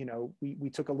we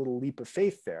took a little leap of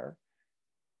faith there,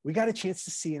 we got a chance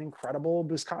to see an incredible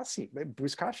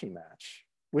buzkashi match,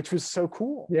 which was so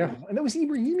cool. Yeah. And that was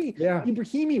Ibrahimi. Yeah.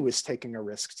 Ibrahimi was taking a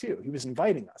risk too. He was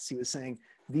inviting us. He was saying,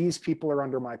 these people are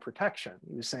under my protection.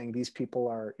 He was saying, these people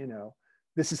are,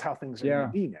 this is how things are going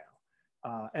to be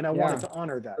now. And I wanted to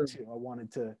honor that too. I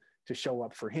wanted to show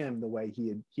up for him the way he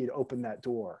had opened that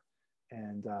door.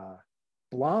 And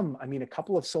Blum, I mean, a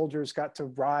couple of soldiers got to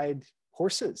ride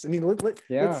horses. I mean,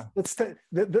 let's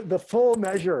the full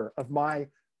measure of my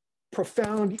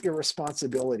profound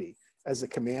irresponsibility as a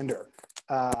commander.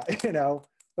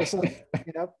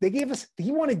 They gave us,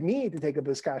 he wanted me to take a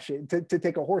buzkashi, to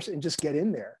take a horse and just get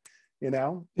in there,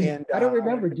 And I don't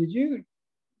remember. Did you?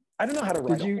 I don't know how to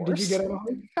ride a horse. Did you get on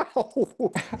a horse?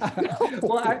 No.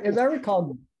 Well, as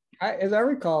I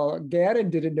recall, Gannon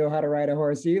didn't know how to ride a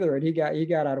horse either, and he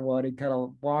got on one and kind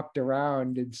of walked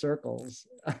around in circles.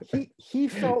 he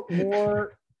felt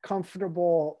more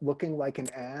comfortable looking like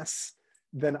an ass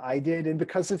than I did, and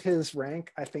because of his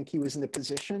rank, I think he was in a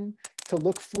position to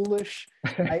look foolish.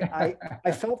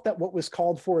 I felt that what was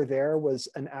called for there was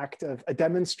a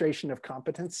demonstration of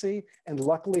competency, and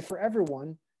luckily for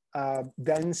everyone,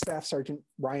 then Staff Sergeant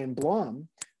Ryan Blum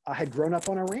had grown up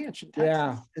on a ranch in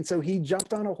Texas. And so he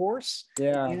jumped on a horse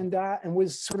and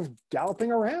was sort of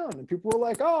galloping around, and people were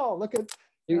like, oh, look at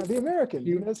the American,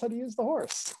 he knows how to use the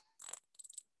horse.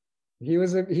 He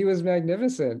was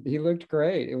magnificent. He looked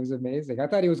great. It was amazing. I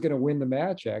thought he was going to win the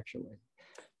match, actually,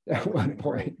 at one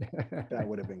point. That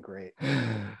would have been great.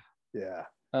 Yeah.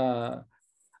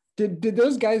 Did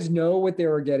those guys know what they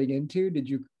were getting into? Did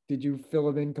you fill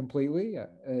them in completely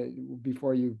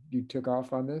before you took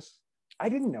off on this? I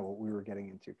didn't know what we were getting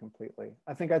into completely.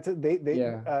 I think I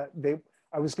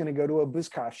was going to go to a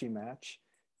buzkashi match,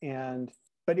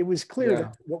 but it was clear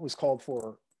that what was called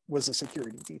for was a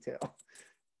security detail.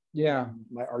 Yeah.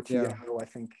 My RTO, I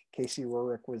think Casey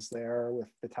Rorick was there with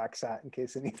the Taxat in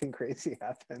case anything crazy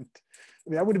happened. I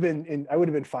mean, I would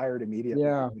have been fired immediately.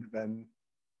 Yeah. I would have been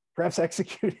perhaps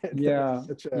executed. Yeah.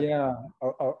 Such a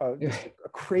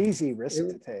crazy risk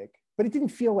to take, but it didn't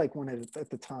feel like one at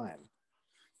the time.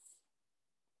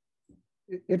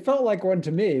 It felt like one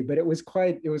to me, but it was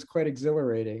quite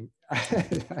exhilarating. I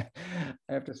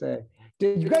have to say.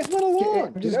 You guys went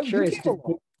along. I'm just curious.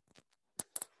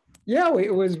 Yeah,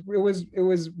 it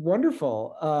was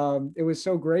wonderful. It was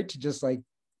so great to just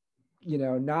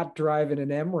not drive in an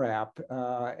MRAP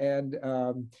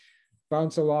and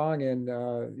bounce along and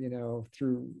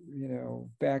through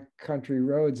back country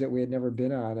roads that we had never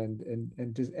been on,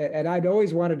 and I'd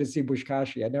always wanted to see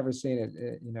buzkashi. I'd never seen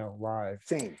it live.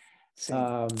 Same.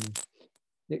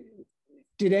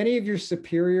 Did any of your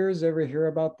superiors ever hear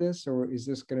about this, or is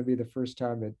this going to be the first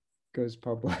time it goes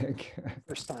public?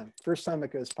 First time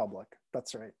it goes public.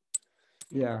 That's right.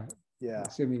 Yeah.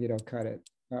 Assuming you don't cut it.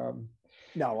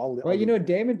 No,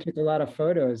 Damon took a lot of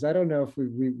photos. I don't know if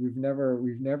we've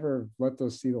never let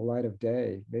those see the light of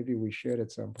day. Maybe we should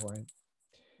at some point.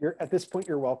 At this point,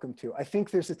 you're welcome to. I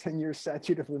think there's a 10-year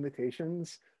statute of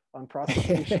limitations on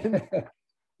prosecution.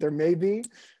 There may be,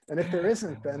 and if there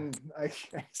isn't, then I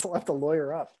still have to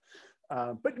lawyer up.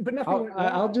 But nothing.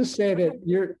 I'll just say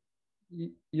that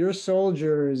your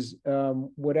soldiers,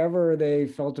 whatever they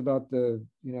felt about the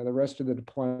rest of the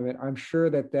deployment, I'm sure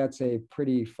that's a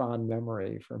pretty fond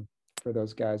memory for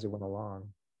those guys who went along.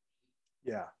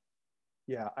 Yeah.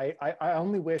 I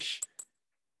only wish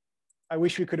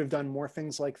we could have done more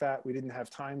things like that. We didn't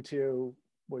have time to.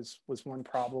 Was one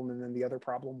problem, and then the other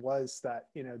problem was that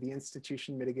the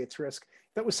institution mitigates risk.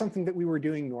 If that was something that we were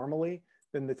doing normally,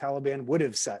 then the Taliban would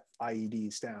have set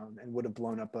IEDs down and would have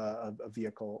blown up a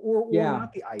vehicle, or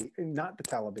not the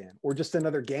Taliban, or just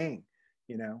another gang,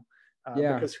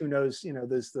 because who knows,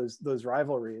 those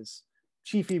rivalries.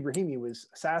 Chief Ibrahimi was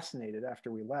assassinated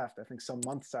after we left, I think some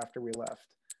months after we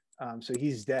left. So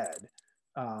he's dead.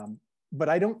 But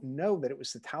I don't know that it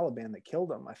was the Taliban that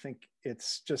killed him. I think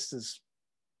it's just as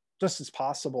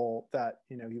possible that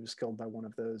he was killed by one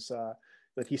of those,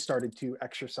 that he started to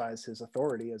exercise his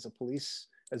authority as the police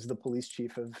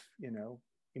chief of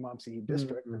Imam Sahib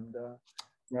district, and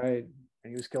right,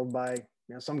 and he was killed by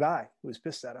some guy who was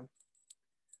pissed at him.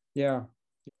 Yeah,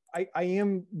 I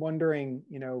am wondering,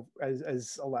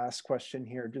 as a last question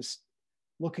here, just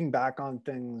looking back on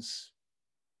things,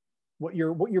 what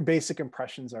your basic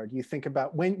impressions are. Do you think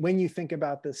about when you think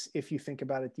about this, if you think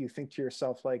about it, do you think to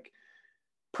yourself, like,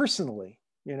 personally,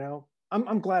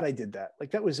 I'm glad I did that. Like,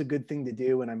 that was a good thing to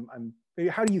do. And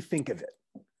how do you think of it?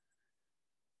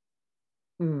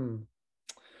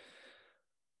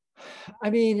 I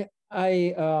mean,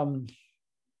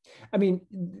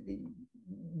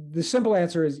 the simple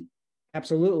answer is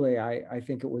absolutely. I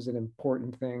think it was an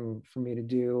important thing for me to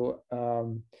do.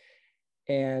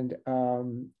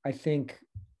 I think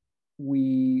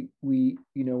we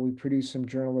produce some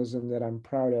journalism that I'm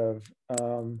proud of.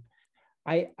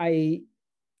 I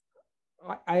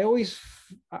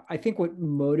think what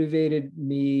motivated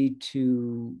me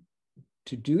to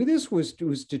do this was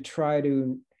to try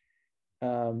to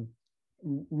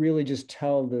really just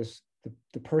tell the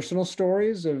personal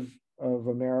stories of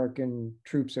American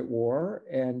troops at war,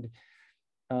 and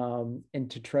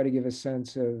to try to give a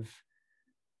sense of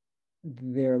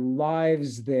their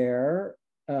lives there,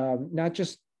 not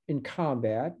just in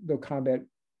combat, though combat,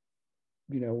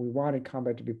 we wanted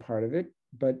combat to be part of it,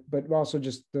 but also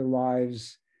just their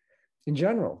lives in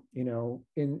general, in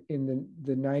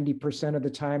the 90% of the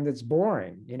time that's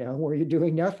boring, where you're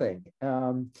doing nothing,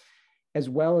 as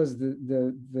well as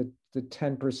the 10%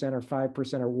 or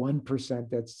 5% or 1%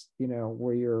 that's,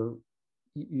 where you're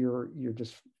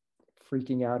just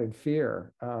freaking out in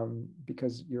fear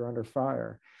because you're under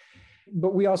fire.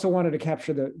 But we also wanted to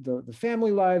capture the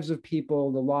family lives of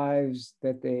people, the lives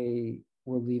that they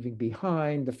were leaving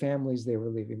behind, the families they were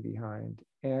leaving behind.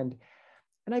 And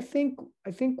I think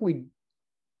we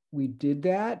did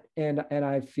that, and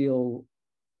I feel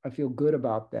good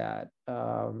about that,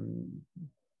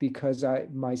 because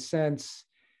my sense,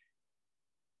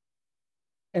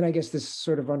 and I guess this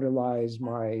sort of underlies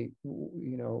my,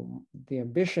 the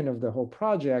ambition of the whole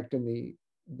project, and the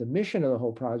mission of the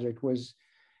whole project was,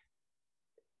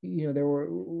 there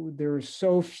were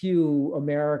so few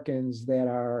Americans that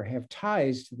have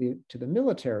ties to the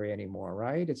military anymore,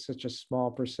 right? It's such a small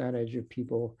percentage of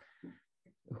people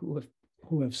who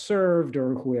have served,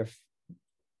 or who have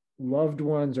loved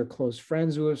ones or close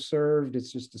friends who have served.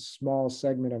 It's just a small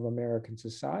segment of American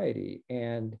society.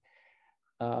 And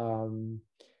I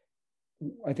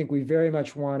think we very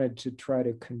much wanted to try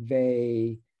to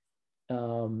convey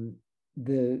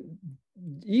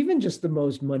even just the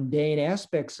most mundane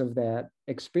aspects of that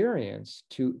experience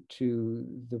to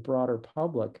the broader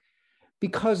public,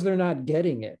 because they're not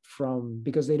getting it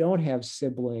because they don't have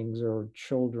siblings or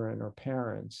children or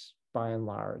parents, by and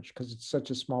large, because it's such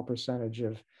a small percentage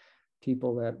of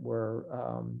people that were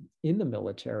in the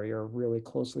military or really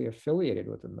closely affiliated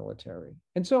with the military.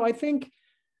 And so I think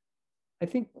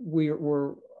I'm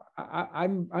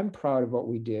proud of what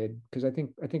we did, because I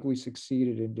think we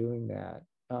succeeded in doing that.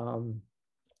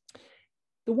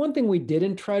 The one thing we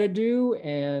didn't try to do,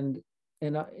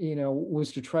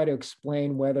 was to try to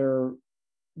explain whether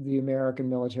the American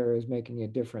military is making a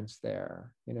difference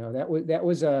there. That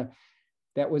was a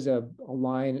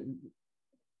line.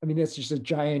 I mean, that's just a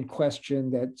giant question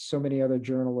that so many other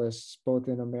journalists, both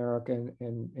in America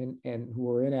and who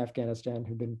were in Afghanistan,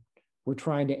 were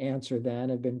trying to answer then,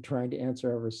 have been trying to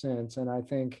answer ever since. And I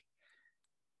think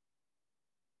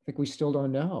we still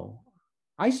don't know.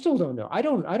 I still don't know. I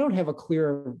don't have a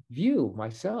clear view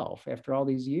myself after all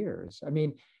these years. I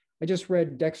mean, I just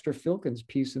read Dexter Filkin's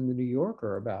piece in the New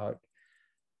Yorker about,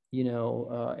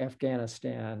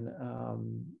 Afghanistan,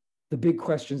 the big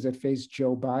questions that face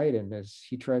Joe Biden as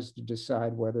he tries to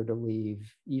decide whether to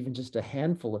leave even just a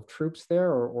handful of troops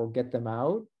there or get them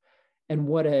out, and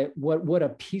what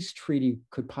a peace treaty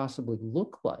could possibly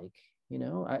look like.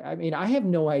 I mean, I have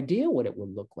no idea what it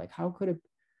would look like. How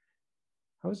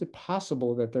is it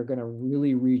possible that they're going to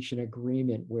really reach an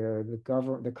agreement where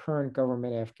the current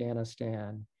government of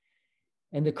Afghanistan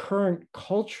and the current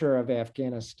culture of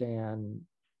Afghanistan,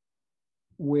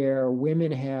 where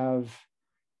women have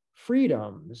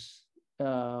freedoms,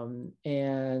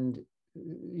 and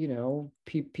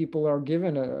people are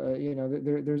given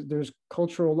there's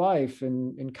cultural life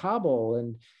in Kabul,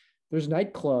 and there's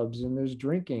nightclubs, and there's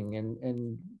drinking,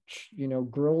 and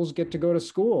girls get to go to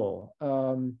school.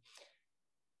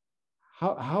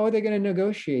 How are they going to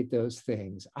negotiate those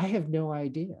things? I have no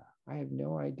idea.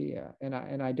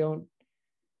 And I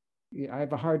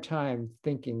have a hard time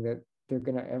thinking that they're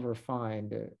going to ever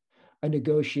find a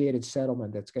negotiated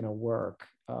settlement that's going to work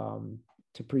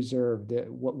to preserve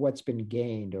what's been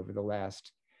gained over the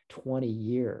last 20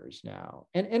 years now.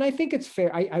 And I think it's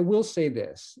fair. I will say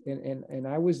this, and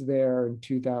I was there in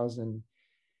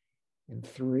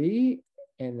 2003,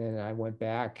 and then I went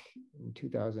back in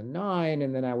 2009,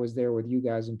 and then I was there with you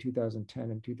guys in 2010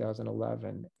 and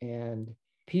 2011. And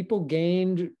people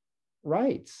gained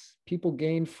rights. People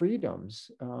gained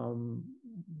freedoms.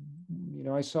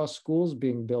 I saw schools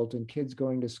being built and kids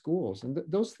going to schools, and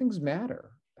those things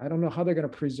matter. I don't know how they're going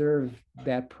to preserve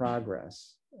that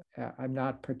progress. I'm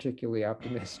not particularly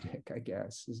optimistic, I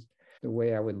guess, is the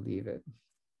way I would leave it.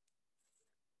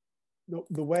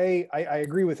 The way I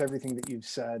agree with everything that you've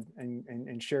said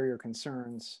and share your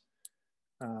concerns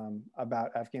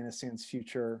about Afghanistan's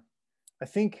future. I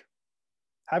think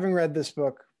having read this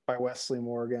book by Wesley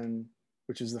Morgan,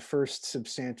 which is the first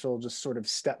substantial, just sort of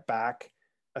step back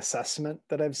assessment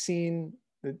that I've seen,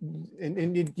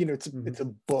 it's a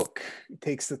book. It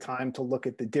takes the time to look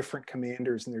at the different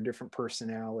commanders and their different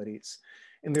personalities.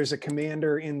 And there's a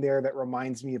commander in there that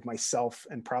reminds me of myself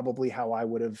and probably how I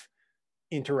would have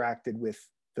interacted with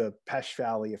the Pesh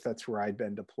Valley if that's where I'd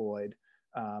been deployed.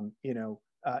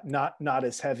 Not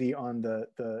as heavy on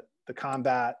the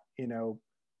combat,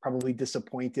 probably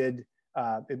disappointed,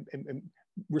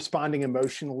 responding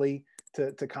emotionally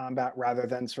to combat rather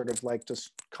than sort of like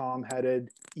just calm-headed,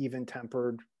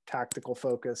 even-tempered, tactical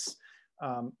focus,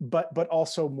 but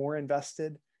also more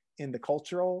invested in the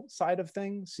cultural side of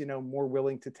things, more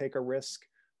willing to take a risk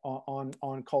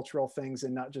on cultural things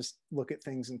and not just look at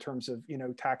things in terms of,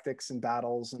 tactics and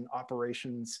battles and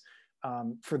operations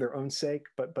for their own sake,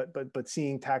 but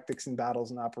seeing tactics and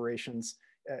battles and operations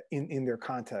in their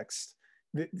context.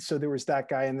 So there was that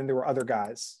guy, and then there were other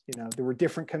guys. There were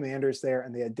different commanders there,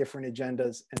 and they had different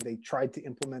agendas, and they tried to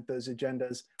implement those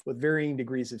agendas with varying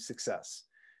degrees of success.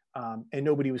 And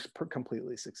nobody was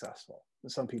completely successful.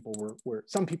 Some people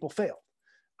some people failed.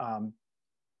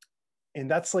 And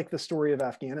that's like the story of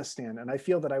Afghanistan. And I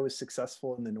feel that I was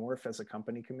successful in the North as a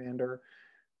company commander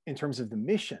in terms of the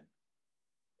mission.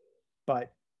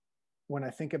 But when I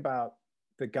think about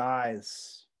the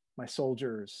guys, my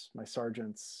soldiers, my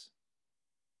sergeants,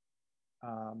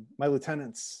 my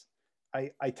lieutenants,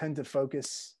 I tend to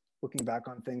focus, looking back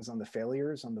on things, on the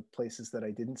failures, on the places that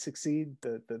I didn't succeed,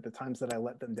 the times that I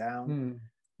let them down,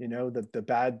 the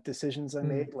bad decisions I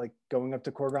made, like going up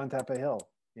to Korgan Tepe Hill,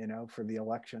 for the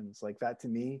elections. Like that, to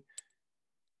me,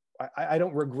 I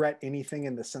don't regret anything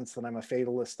in the sense that I'm a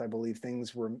fatalist. I believe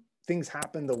things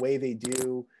happen the way they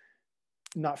do,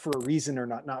 not for a reason or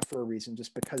not for a reason,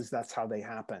 just because that's how they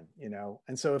happen,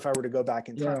 And so if I were to go back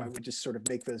in time, I would just sort of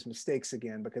make those mistakes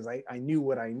again, because I knew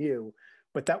what I knew,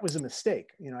 but that was a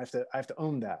mistake. I have to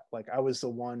own that. Like I was the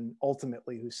one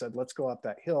ultimately who said, let's go up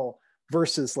that hill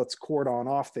versus let's cordon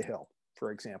off the hill,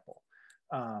 for example.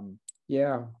 And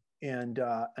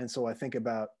so I think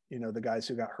about, the guys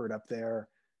who got hurt up there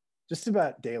just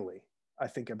about daily. I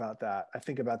think about that. I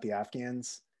think about the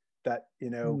Afghans that,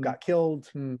 got killed,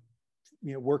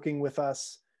 working with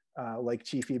us, like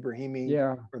Chief Ibrahimi,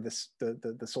 or the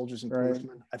soldiers and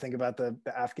policemen. I think about the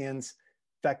Afghans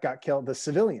that got killed, the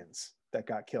civilians that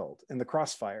got killed in the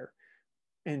crossfire.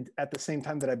 And at the same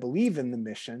time that I believe in the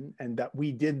mission and that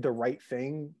we did the right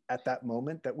thing at that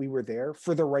moment, that we were there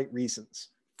for the right reasons.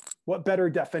 What better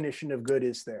definition of good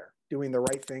is there? Doing the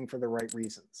right thing for the right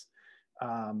reasons.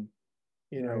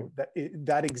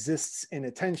 That exists in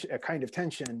a kind of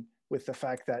tension with the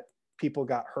fact that people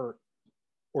got hurt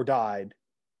or died,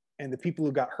 and the people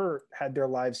who got hurt had their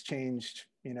lives changed,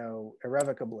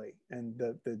 irrevocably, and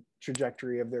the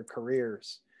trajectory of their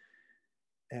careers.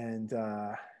 And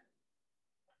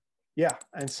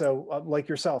and so like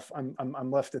yourself,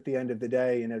 I'm left at the end of the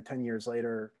day, 10 years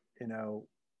later,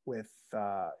 with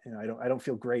I don't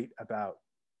feel great about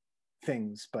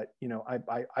things, but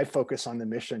I focus on the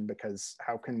mission, because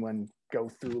how can one go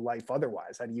through life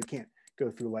otherwise? You can't go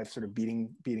through life sort of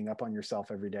beating up on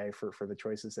yourself every day for the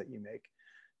choices that you make.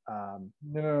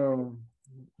 No,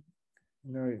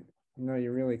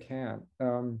 you really can't.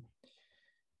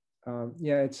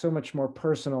 It's so much more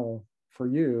personal for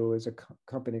you as a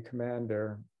company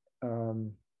commander.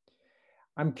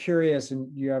 I'm curious, and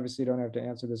you obviously don't have to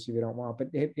answer this if you don't want, but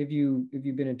have you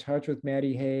been in touch with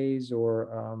Maddie Hayes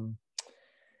or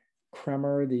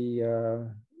Kremer, the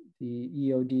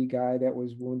EOD guy that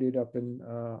was wounded up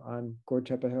on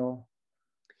Gortepa Hill?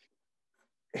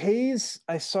 Hayes,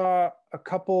 I saw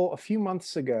a few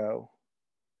months ago.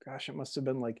 Gosh, it must have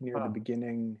been like near the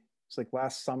beginning. It's like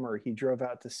last summer. He drove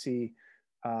out to see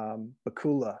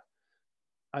Bakula.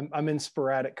 I'm in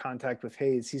sporadic contact with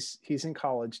Hayes. He's in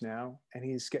college now, and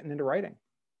he's getting into writing,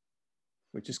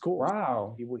 which is cool.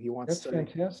 Wow, he wants that's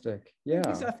fantastic. Yeah,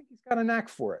 I think he's got a knack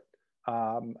for it.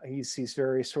 He's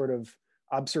very sort of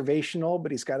observational, but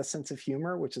he's got a sense of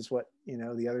humor, which is what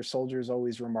the other soldiers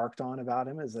always remarked on about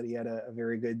him, is that he had a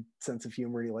very good sense of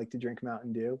humor. He liked to drink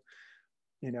Mountain Dew.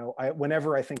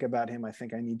 Whenever I think about him, I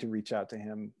think I need to reach out to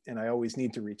him, and I always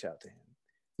need to reach out to him.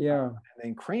 Yeah. And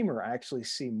then Kramer, I actually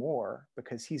see more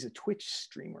because he's a Twitch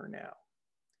streamer now.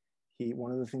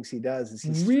 One of the things he does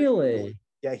is really,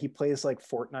 yeah, he plays like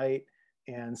Fortnite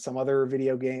and some other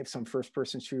video game, some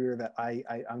first-person shooter that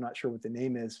I'm not sure what the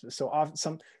name is. So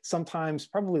often, sometimes,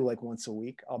 probably like once a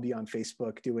week, I'll be on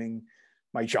Facebook doing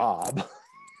my job,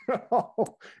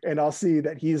 and I'll see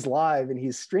that he's live and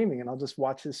he's streaming, and I'll just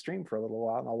watch his stream for a little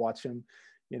while, and I'll watch him,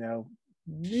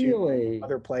 shoot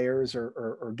other players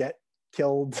or get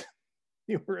killed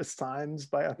numerous times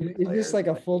by other players. Is this like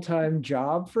a full-time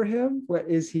job for him? What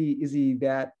is he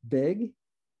that big?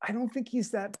 I don't think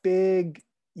he's that big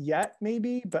yet,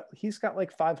 maybe, but he's got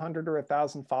like 500 or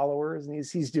 1,000 followers, and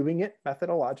he's doing it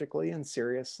methodologically and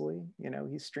seriously.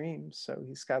 He streams, so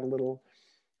he's got a little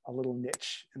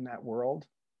niche in that world.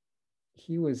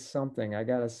 He was something, I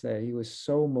gotta say. He was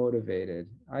so motivated.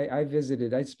 I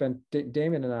spent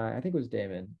Damon and I think it was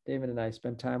Damon and I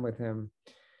spent time with him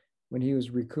when he was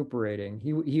recuperating.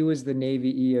 He was the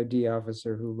Navy EOD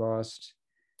officer who lost,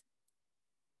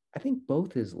 I think,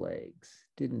 both his legs,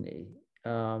 didn't he?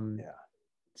 Yeah.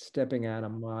 Stepping on a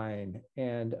mine.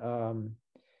 And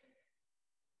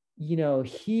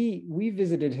we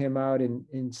visited him out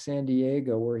in San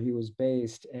Diego where he was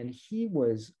based, and he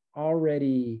was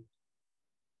already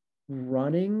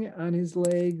running on his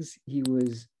legs. He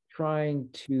was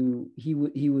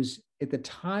he was at the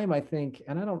time, I think,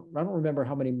 and I don't remember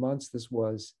how many months this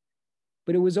was,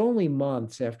 but it was only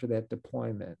months after that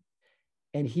deployment.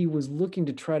 And he was looking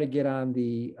to try to get on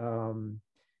the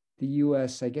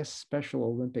US, I guess, Special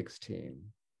Olympics team.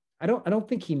 I don't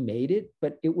think he made it,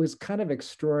 but it was kind of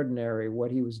extraordinary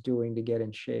what he was doing to get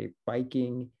in shape,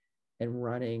 biking and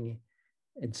running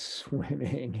and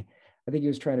swimming. I think he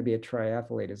was trying to be a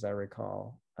triathlete, as I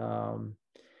recall.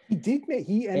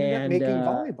 He ended up making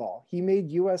volleyball. He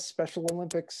made US Special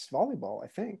Olympics volleyball, I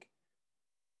think.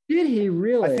 Did he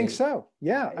really? I think so.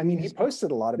 Yeah. I mean, he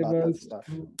posted a lot about that stuff.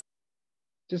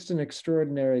 Just an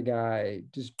extraordinary guy,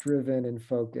 just driven and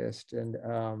focused and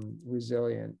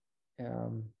resilient.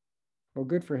 Well,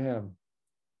 good for him.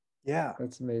 Yeah.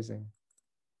 That's amazing.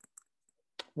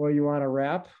 Well, you want to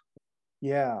wrap?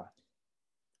 Yeah.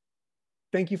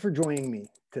 Thank you for joining me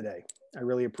today. I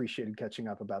really appreciated catching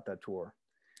up about that tour.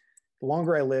 The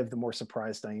longer I live, the more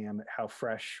surprised I am at how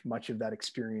fresh much of that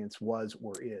experience was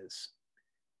or is.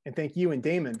 And thank you and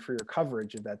Damon for your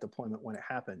coverage of that deployment when it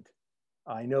happened.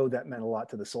 I know that meant a lot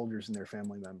to the soldiers and their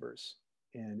family members,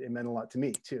 and it meant a lot to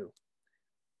me too.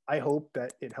 I hope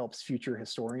that it helps future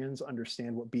historians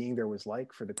understand what being there was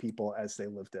like for the people as they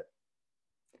lived it.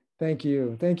 Thank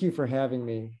you. Thank you for having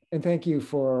me. And thank you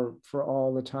for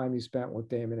all the time you spent with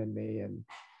Damon and me, and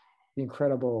the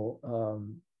incredible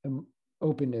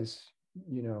openness,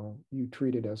 you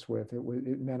treated us with.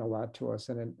 It meant a lot to us.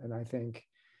 And I think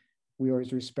we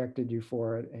always respected you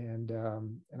for it. And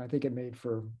I think it made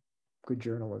for good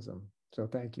journalism. So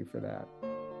thank you for that.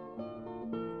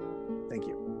 Thank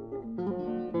you.